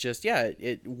does just,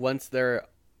 it once they're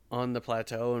on the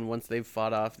plateau and once they've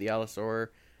fought off the Allosaur,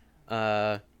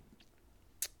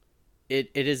 it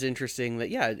is interesting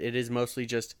that, it is mostly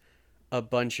just a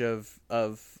bunch of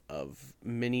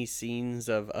mini scenes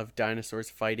of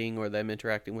dinosaurs fighting or them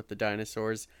interacting with the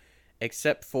dinosaurs.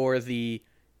 except for the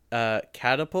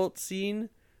catapult scene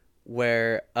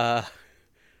where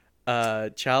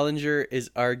Challenger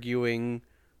is arguing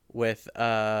with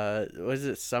was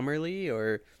it Summerlee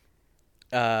or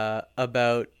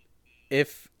about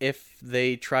if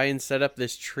they try and set up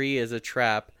this tree as a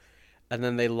trap and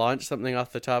then they launch something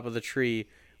off the top of the tree,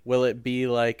 will it be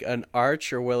like an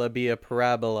arch or will it be a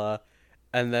parabola?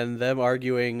 And then them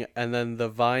arguing, and then the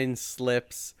vine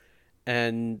slips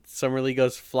and Summerlee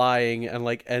goes flying and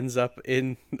like ends up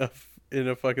in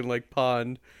a fucking like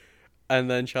pond, and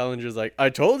then Challenger's like, I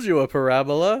told you a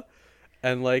parabola,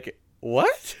 and like,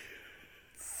 what?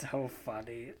 So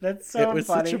funny. That's so funny. It was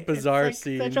such a bizarre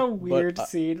scene. Such a weird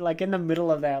scene. Like in the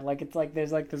middle of that, like it's like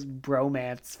there's like this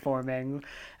bromance forming,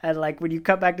 and like when you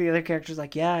cut back to the other characters,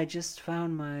 like, yeah, I just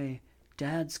found my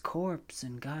dad's corpse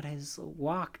and got his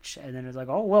watch, and then it's like,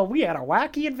 oh well, we had a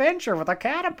wacky adventure with a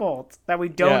catapult that we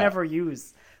don't ever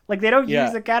use. Like they don't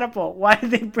use a catapult. Why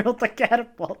did they build the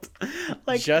catapult?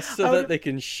 Like just so that they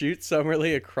can shoot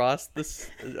Summerlee across the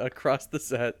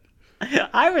set.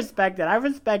 I respect it. I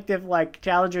respect if like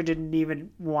Challenger didn't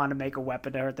even want to make a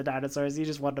weapon to hurt the dinosaurs. He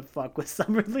just wanted to fuck with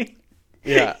Summerlee.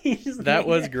 Yeah, that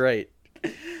was great.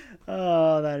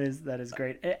 Oh, that is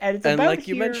great. And it's and about like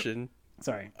here... you mentioned.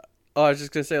 Sorry. Oh, I was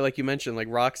just gonna say, like you mentioned, like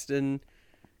Roxton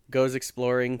goes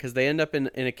exploring because they end up in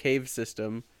a cave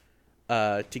system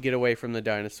to get away from the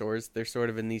dinosaurs. They're sort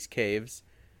of in these caves,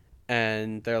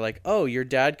 and they're like, "Oh, your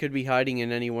dad could be hiding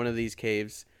in any one of these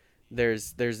caves.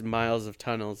 There's miles of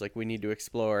tunnels, like we need to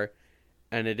explore."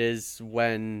 And it is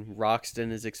when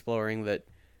Roxton is exploring that,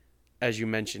 as you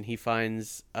mentioned, he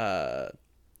finds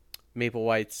Maple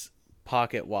White's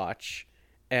pocket watch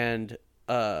and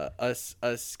a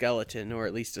skeleton, or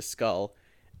at least a skull,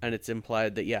 and it's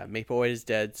implied that Maple White is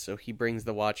dead, so he brings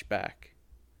the watch back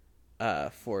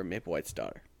for Maple White's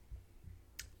daughter.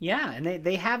 Yeah, and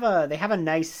they have a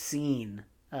nice scene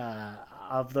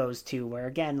of those two where,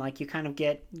 again, like you kind of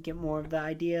get more of the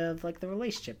idea of like the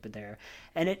relationship there,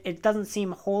 and it doesn't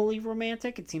seem wholly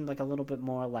romantic. It seems like a little bit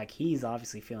more like he's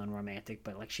obviously feeling romantic,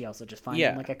 but like she also just finds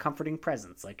him like a comforting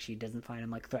presence. Like she doesn't find him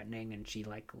like threatening, and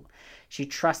she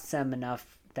trusts him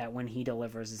enough that when he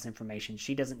delivers this information,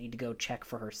 she doesn't need to go check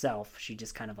for herself. She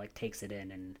just kind of like takes it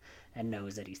in and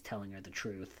knows that he's telling her the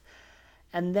truth.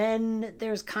 And then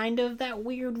there's kind of that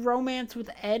weird romance with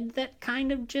Ed that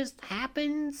kind of just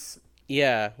happens.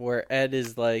 Yeah, where Ed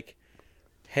is like,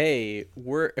 hey,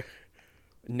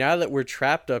 now that we're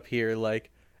trapped up here,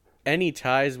 like, any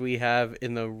ties we have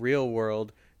in the real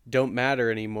world don't matter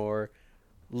anymore.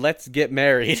 Let's get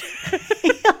married.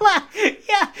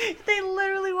 Yeah, they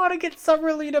literally want to get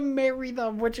Summerlee to marry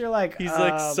them, which you're like... He's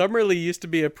like, Summerlee used to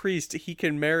be a priest. He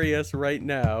can marry us right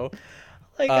now.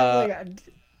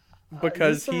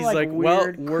 Because he's like,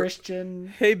 well,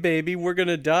 Christian... Hey, baby, we're going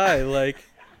to die. Like...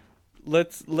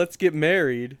 Let's get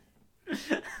married.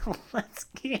 Let's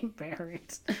get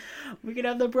married. We could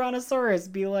have the Brontosaurus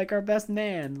be like our best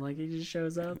man. Like he just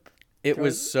shows up. It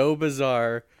was so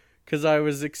bizarre because I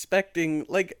was expecting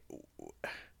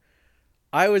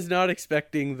I was not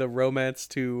expecting the romance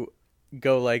to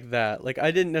go like that. Like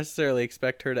I didn't necessarily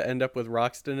expect her to end up with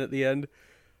Roxton at the end,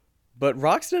 but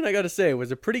Roxton, I gotta say,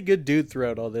 was a pretty good dude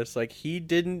throughout all this. Like he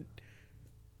didn't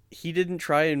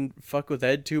try and fuck with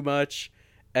Ed too much.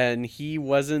 And he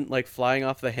wasn't like flying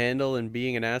off the handle and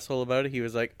being an asshole about it. He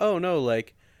was like, oh no,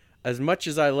 like as much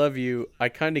as I love you, I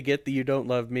kind of get that you don't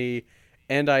love me,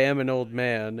 and I am an old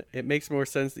man. It makes more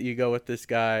sense that you go with this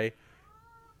guy,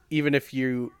 even if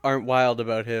you aren't wild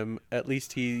about him. At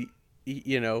least he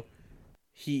doesn't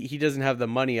have the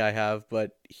money I have,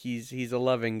 but he's a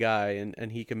loving guy, and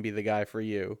he can be the guy for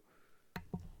you.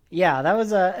 Yeah, it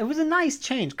was a nice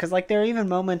change because like there are even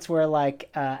moments where like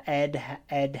Ed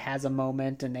has a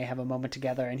moment and they have a moment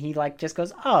together and he like just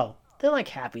goes, oh, they're like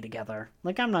happy together.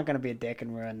 Like I'm not gonna be a dick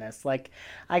and ruin this. Like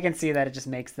I can see that it just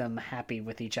makes them happy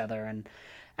with each other, and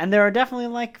there are definitely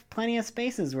like plenty of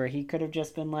spaces where he could have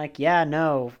just been like, yeah,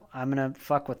 no, I'm gonna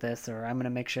fuck with this, or I'm gonna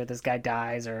make sure this guy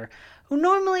dies, or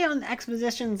normally on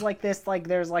expositions like this, like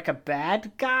there's like a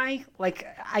bad guy. Like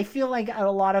I feel like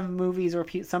a lot of movies where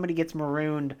somebody gets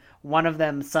marooned, one of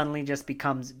them suddenly just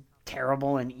becomes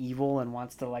terrible and evil and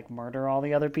wants to like murder all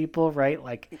the other people, right?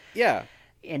 Like yeah.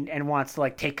 And wants to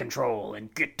like take control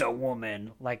and get the woman.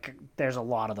 Like there's a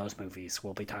lot of those movies.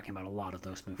 We'll be talking about a lot of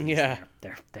those movies. Yeah,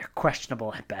 they're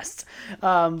questionable at best.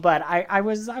 But I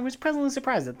was pleasantly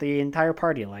surprised that the entire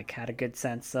party like had a good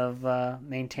sense of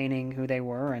maintaining who they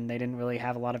were, and they didn't really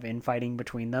have a lot of infighting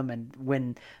between them. And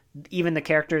when even the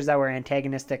characters that were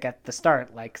antagonistic at the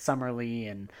start, like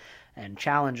Summerlee and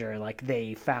Challenger, like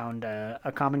they found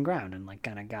a common ground and like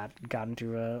kind of got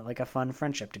into a fun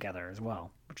friendship together as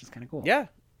well, which is kind of cool. Yeah,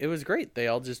 it was great. They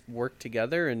all just worked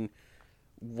together, and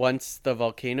once the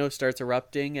volcano starts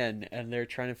erupting and they're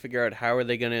trying to figure out how are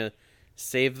they going to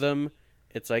save them,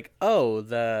 it's like, oh,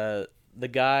 the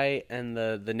guy and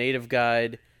the native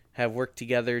guide have worked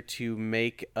together to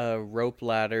make a rope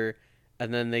ladder,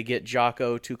 and then they get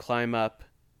Jocko to climb up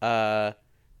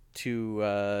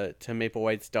to Maple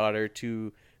White's daughter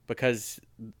because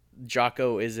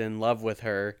Jocko is in love with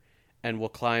her and will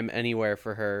climb anywhere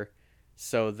for her.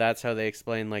 So that's how they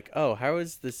explain, like, oh, how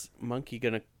is this monkey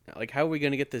gonna, like, how are we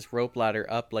gonna get this rope ladder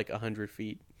up like 100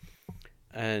 feet?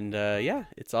 And yeah,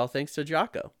 it's all thanks to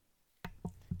Jocko.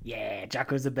 Yeah,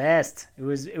 Jocko's the best. It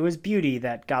was Beauty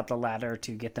that got the ladder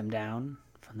to get them down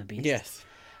from the beast. Yes.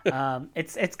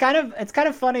 It's kind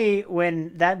of funny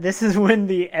when this is when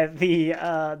the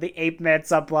ape man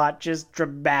subplot just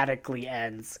dramatically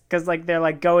ends, because like they're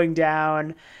like going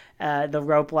down the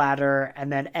rope ladder,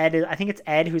 and then I think it's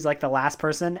Ed who's like the last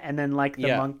person, and then like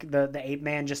the ape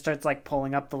man just starts like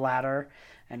pulling up the ladder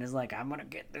and is like, I'm gonna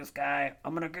get this guy,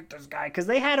 because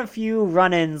they had a few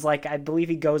run-ins. Like I believe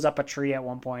he goes up a tree at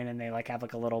one point, and they like have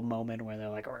like a little moment where they're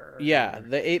like, yeah,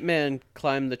 the ape man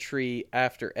climbed the tree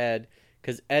after Ed,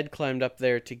 because Ed climbed up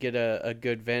there to get a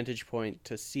good vantage point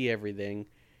to see everything.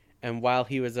 And while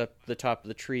he was up the top of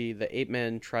the tree, the ape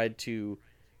man tried to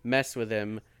mess with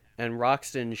him, and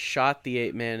Roxton shot the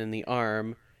ape man in the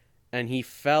arm, and he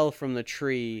fell from the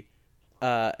tree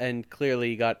and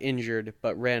clearly got injured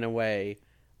but ran away.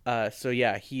 So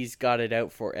yeah, he's got it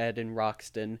out for Ed and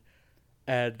Roxton.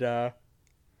 And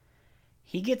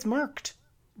he gets murked.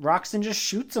 Roxton just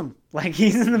shoots him. Like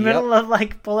he's in the middle of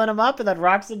like pulling him up, and then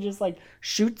Roxton just like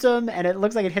shoots him, and it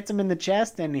looks like it hits him in the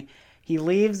chest, and he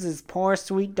leaves his poor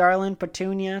sweet darling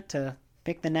Petunia to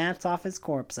pick the gnats off his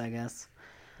corpse, I guess.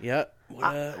 Yeah,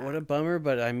 what a bummer,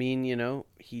 but I mean, you know,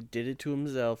 he did it to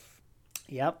himself.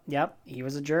 Yep, he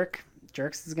was a jerk.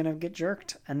 Jerks is gonna get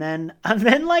jerked, and then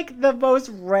like one of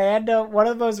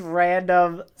the most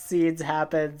random scenes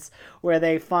happens where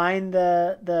they find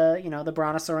the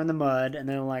brontosaur in the mud, and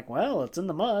they're like, well, it's in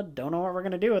the mud, don't know what we're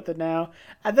gonna do with it now.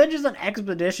 And then just an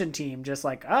expedition team just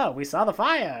like, oh, we saw the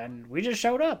fire and we just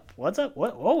showed up. What's up?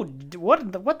 What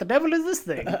the devil is this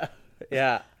thing?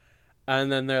 Yeah, and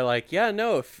then they're like, yeah,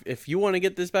 no, if you want to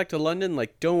get this back to London,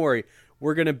 like, don't worry,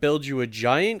 we're gonna build you a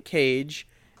giant cage,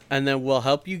 and then we'll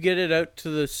help you get it out to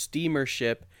the steamer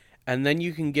ship, and then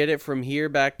you can get it from here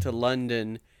back to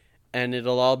London, and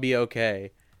it'll all be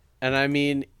okay. And I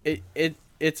mean,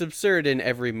 it's absurd in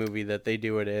every movie that they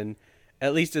do it in.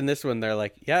 At least in this one, they're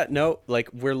like, yeah, no, like,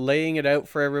 we're laying it out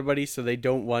for everybody so they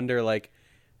don't wonder, like,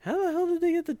 how the hell did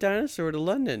they get the dinosaur to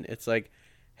London? It's like,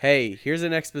 hey, here's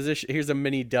an exposition, here's a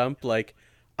mini dump, like,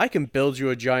 I can build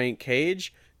you a giant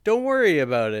cage, don't worry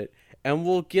about it. And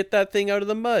we'll get that thing out of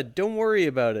the mud. Don't worry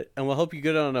about it. And we'll help you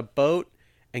get it on a boat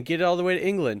and get it all the way to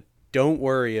England. Don't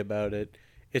worry about it.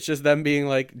 It's just them being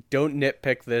like, don't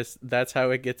nitpick this. That's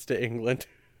how it gets to England.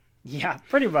 Yeah,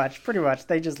 pretty much.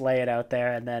 They just lay it out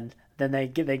there, and then they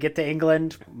get to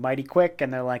England mighty quick,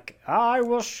 and they're like, I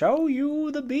will show you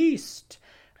the beast.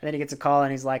 And then he gets a call,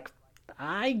 and he's like,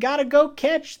 I gotta go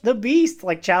catch the beast.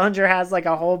 Like Challenger has like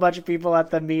a whole bunch of people at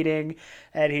the meeting,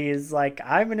 and he's like,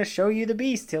 I'm gonna show you the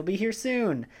beast. He'll be here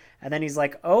soon. And then he's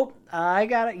like, oh,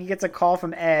 he gets a call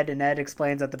from Ed, and Ed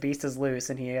explains that the beast is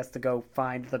loose, and he has to go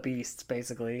find the beast,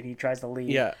 basically, and he tries to leave.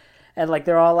 Yeah. And like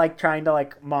they're all like trying to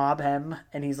like mob him,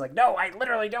 and he's like, no, I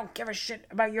literally don't give a shit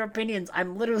about your opinions.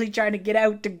 I'm literally trying to get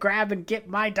out to grab and get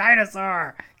my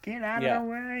dinosaur. Get out of the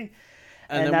way.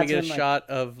 And then we get a shot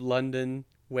of London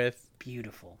with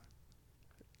beautiful,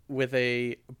 with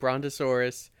a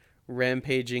brontosaurus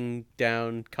rampaging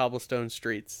down cobblestone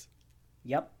streets.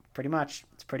 Yep, pretty much.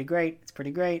 It's pretty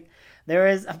great. There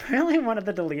is apparently one of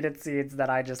the deleted scenes that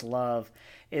I just love.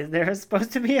 Is there is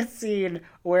supposed to be a scene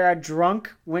where a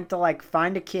drunk went to like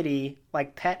find a kitty,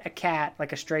 like pet a cat,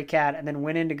 like a stray cat, and then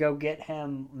went in to go get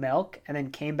him milk, and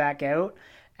then came back out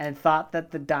and thought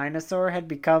that the dinosaur had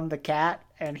become the cat,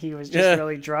 and he was just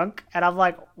really drunk. And I'm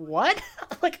like, what?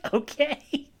 I'm like,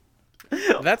 okay.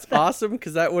 That's awesome,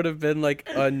 because that would have been like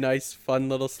a nice, fun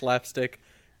little slapstick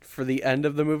for the end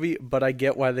of the movie, but I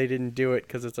get why they didn't do it,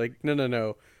 because it's like,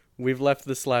 no. We've left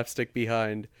the slapstick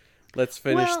behind. Let's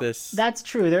finish this. That's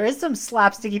true. There is some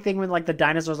slapsticky thing when like the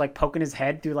dinosaur's like poking his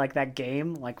head through like that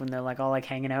game, like when they're like all like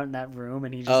hanging out in that room,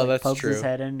 and he just like pokes his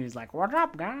head in, and he's like, what's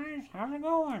up, guys? How's it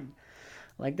going?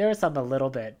 Like there is some a little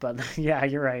bit, but yeah,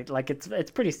 you're right. Like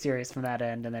it's pretty serious from that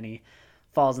end, and then he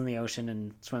falls in the ocean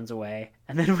and swims away,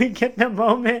 and then we get the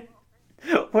moment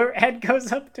where Ed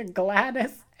goes up to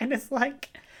Gladys and is like,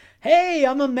 "Hey,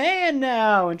 I'm a man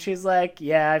now," and she's like,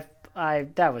 "Yeah, I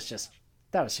that was She's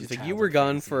some like, you were childhood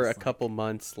gone for fantasies." a couple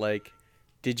months. Like,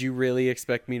 did you really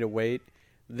expect me to wait?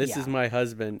 This Yeah. is my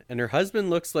husband, and her husband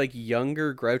looks like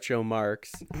younger Groucho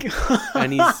Marx,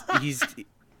 and he's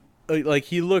like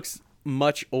he looks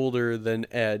much older than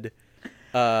Ed.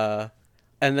 Uh,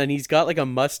 and then he's got like a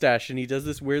mustache, and he does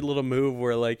this weird little move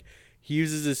where like he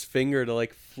uses his finger to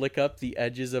like flick up the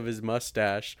edges of his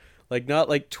mustache, like not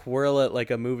like twirl it like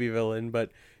a movie villain,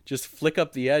 but just flick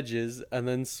up the edges and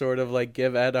then sort of like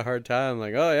give Ed a hard time,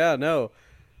 like, oh yeah, no.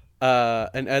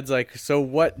 And Ed's like, so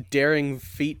what daring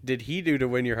feat did he do to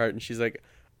win your heart? And she's like,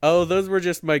 oh, those were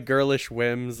just my girlish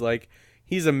whims. Like,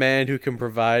 he's a man who can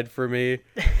provide for me.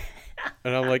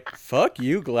 And I'm like, fuck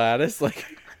you, Gladys. Like,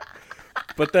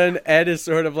 but then Ed is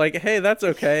sort of like, hey, that's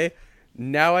okay.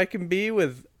 Now I can be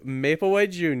with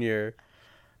Maplewhite Jr.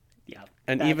 Yeah.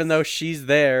 And even though she's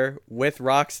there with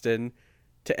Roxton,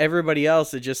 to everybody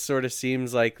else, it just sort of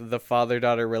seems like the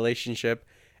father-daughter relationship.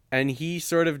 And he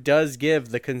sort of does give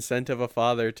the consent of a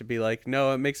father to be like,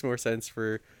 no, it makes more sense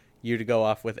for you to go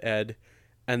off with Ed.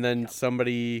 And then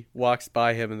somebody walks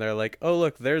by him and they're like, oh,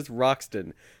 look, there's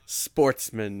Roxton,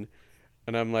 sportsman.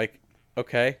 And I'm like,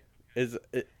 okay,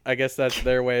 I guess that's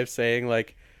their way of saying,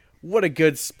 like, what a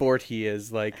good sport he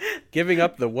is. Like, giving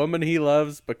up the woman he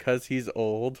loves because he's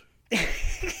old.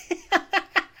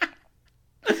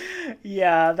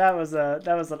 Yeah, that was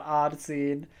an odd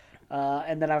scene.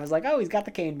 And then I was like, oh, he's got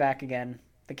the cane back again.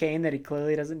 The cane that he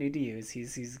clearly doesn't need to use.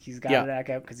 He's got it back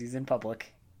out because he's in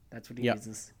public. That's what he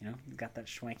uses. You know, he's got that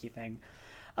schwanky thing.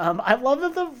 I love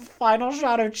that the final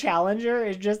shot of Challenger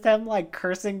is just him like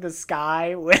cursing the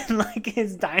sky when like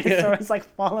his dinosaur is like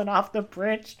falling off the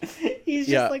bridge. He's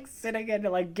just like sitting and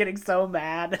like getting so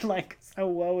mad and like so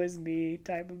woe is me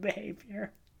type of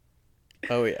behavior.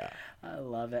 Oh yeah. I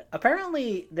love it.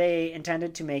 Apparently, they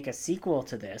intended to make a sequel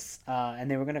to this,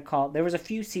 and they were going to call. There was a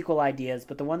few sequel ideas,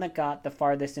 but the one that got the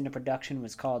farthest into production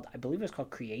was called, I believe, it was called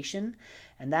Creation,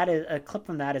 and that is a clip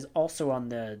from that is also on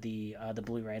the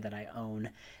Blu-ray that I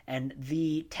own. And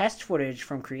the test footage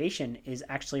from Creation is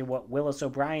actually what Willis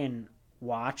O'Brien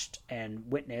watched and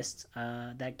witnessed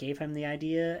that gave him the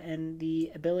idea and the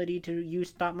ability to use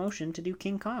stop motion to do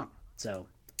King Kong. So.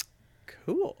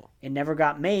 Cool. It never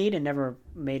got made and never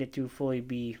made it to fully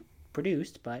be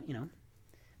produced, but you know,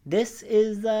 this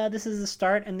is the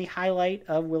start and the highlight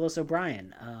of Willis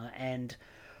O'Brien, and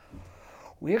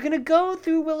we're gonna go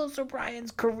through Willis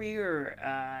O'Brien's career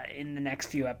in the next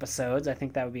few episodes. I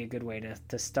think that would be a good way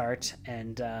to start.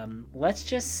 And let's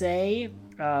just say,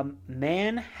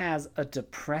 man has a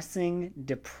depressing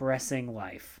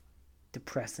life.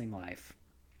 Depressing life.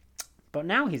 But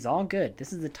now he's all good.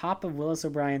 This is the top of Willis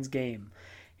O'Brien's game.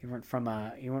 He went from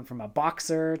a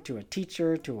boxer to a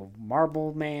teacher to a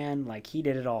marble man. Like, he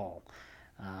did it all.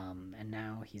 And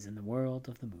now he's in the world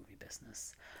of the movie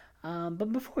business.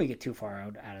 But before we get too far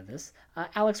out of this,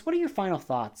 Alex, what are your final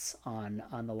thoughts on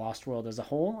The Lost World as a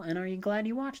whole? And are you glad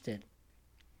you watched it?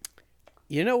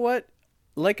 You know what?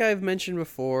 Like I've mentioned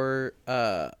before,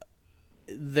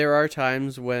 there are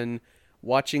times when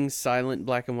watching silent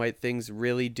black and white things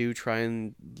really do try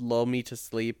and lull me to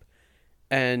sleep.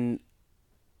 And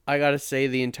I gotta say,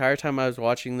 the entire time I was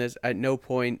watching this, at no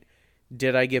point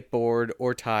did I get bored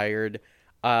or tired.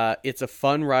 It's a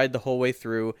fun ride the whole way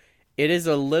through. It is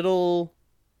a little...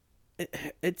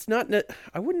 It's not...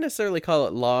 I wouldn't necessarily call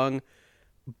it long,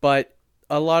 but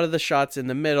a lot of the shots in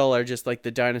the middle are just like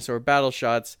the dinosaur battle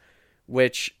shots,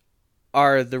 which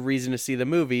are the reason to see the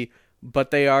movie.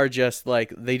 But they are just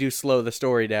like, they do slow the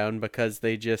story down because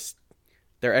they're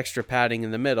extra padding in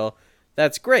the middle.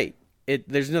 That's great.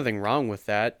 There's nothing wrong with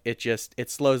that. It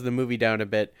slows the movie down a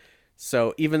bit.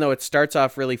 So even though it starts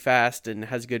off really fast and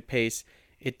has good pace,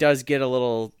 it does get a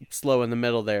little slow in the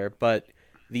middle there. But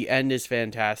the end is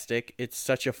fantastic. It's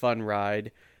such a fun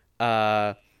ride.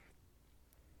 I'm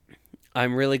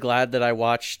really glad that I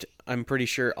watched, I'm pretty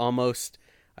sure I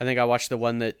think I watched the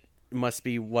one that must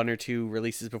be one or two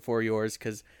releases before yours,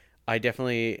 because I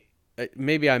definitely,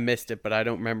 maybe I missed it, but I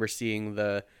don't remember seeing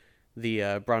the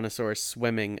brontosaurus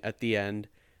swimming at the end.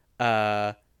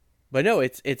 But no,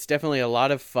 it's definitely a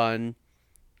lot of fun,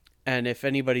 and if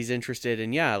anybody's interested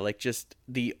in like just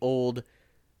the old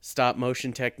stop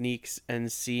motion techniques and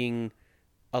seeing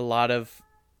a lot of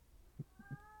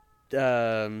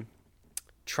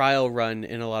trial run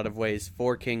in a lot of ways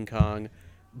for King Kong,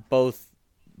 both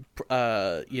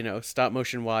stop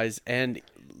motion wise and,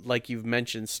 like you've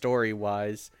mentioned, story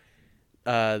wise,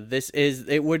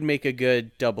 it would make a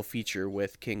good double feature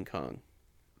with King Kong.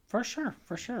 For sure,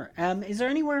 for sure. Is there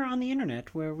anywhere on the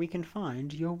internet where we can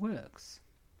find your works?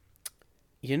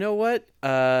 You know what?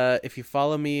 If you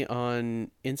follow me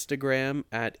on Instagram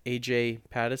at AJ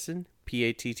Pattison,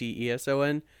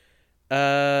 Patteson,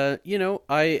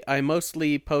 I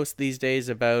mostly post these days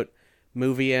about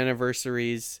movie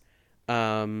anniversaries.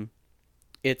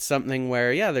 It's something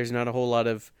where, yeah, there's not a whole lot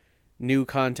of new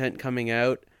content coming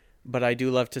out, but I do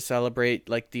love to celebrate.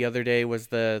 Like the other day was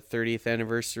the 30th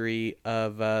anniversary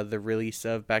of the release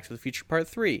of Back to the Future Part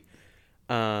 3.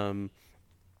 Um,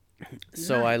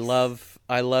 so Nice.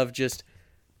 I love just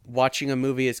watching a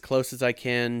movie as close as I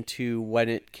can to when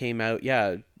it came out.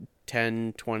 Yeah,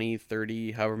 10, 20,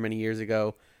 30, however many years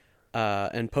ago,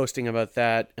 and posting about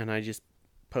that. And I just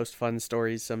post fun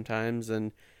stories sometimes.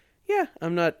 And yeah,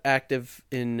 I'm not active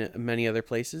in many other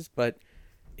places, but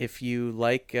if you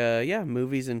like,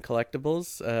 movies and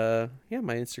collectibles, yeah,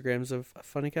 my Instagram's a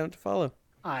fun account to follow.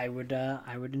 I would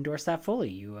endorse that fully.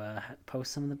 You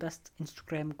post some of the best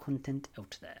Instagram content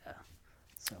out there.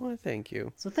 So Well, thank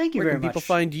you. so thank you Where very can people much.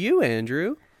 find you,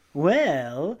 Andrew?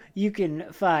 Well, you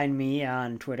can find me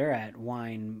on Twitter at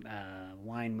wine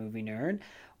movie nerd,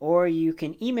 or you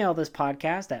can email this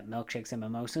podcast at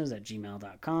milkshakesandmimosas at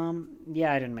gmail.com.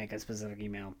 Yeah, I didn't make a specific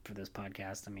email for this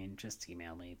podcast. I mean, just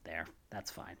email me there.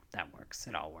 That's fine. That works.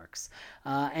 It all works.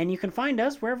 And you can find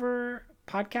us wherever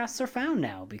podcasts are found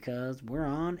now because we're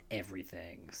on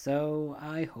everything. So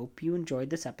I hope you enjoyed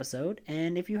this episode.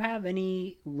 And if you have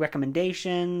any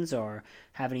recommendations or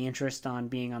have any interest on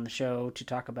being on the show to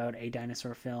talk about a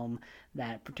dinosaur film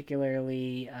that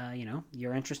particularly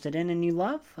you're interested in and you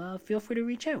love, feel free to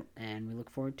reach out. And we look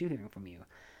forward to hearing from you.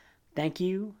 Thank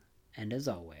you, and as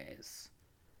always,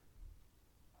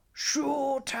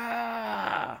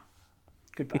 shooter.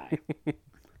 Goodbye.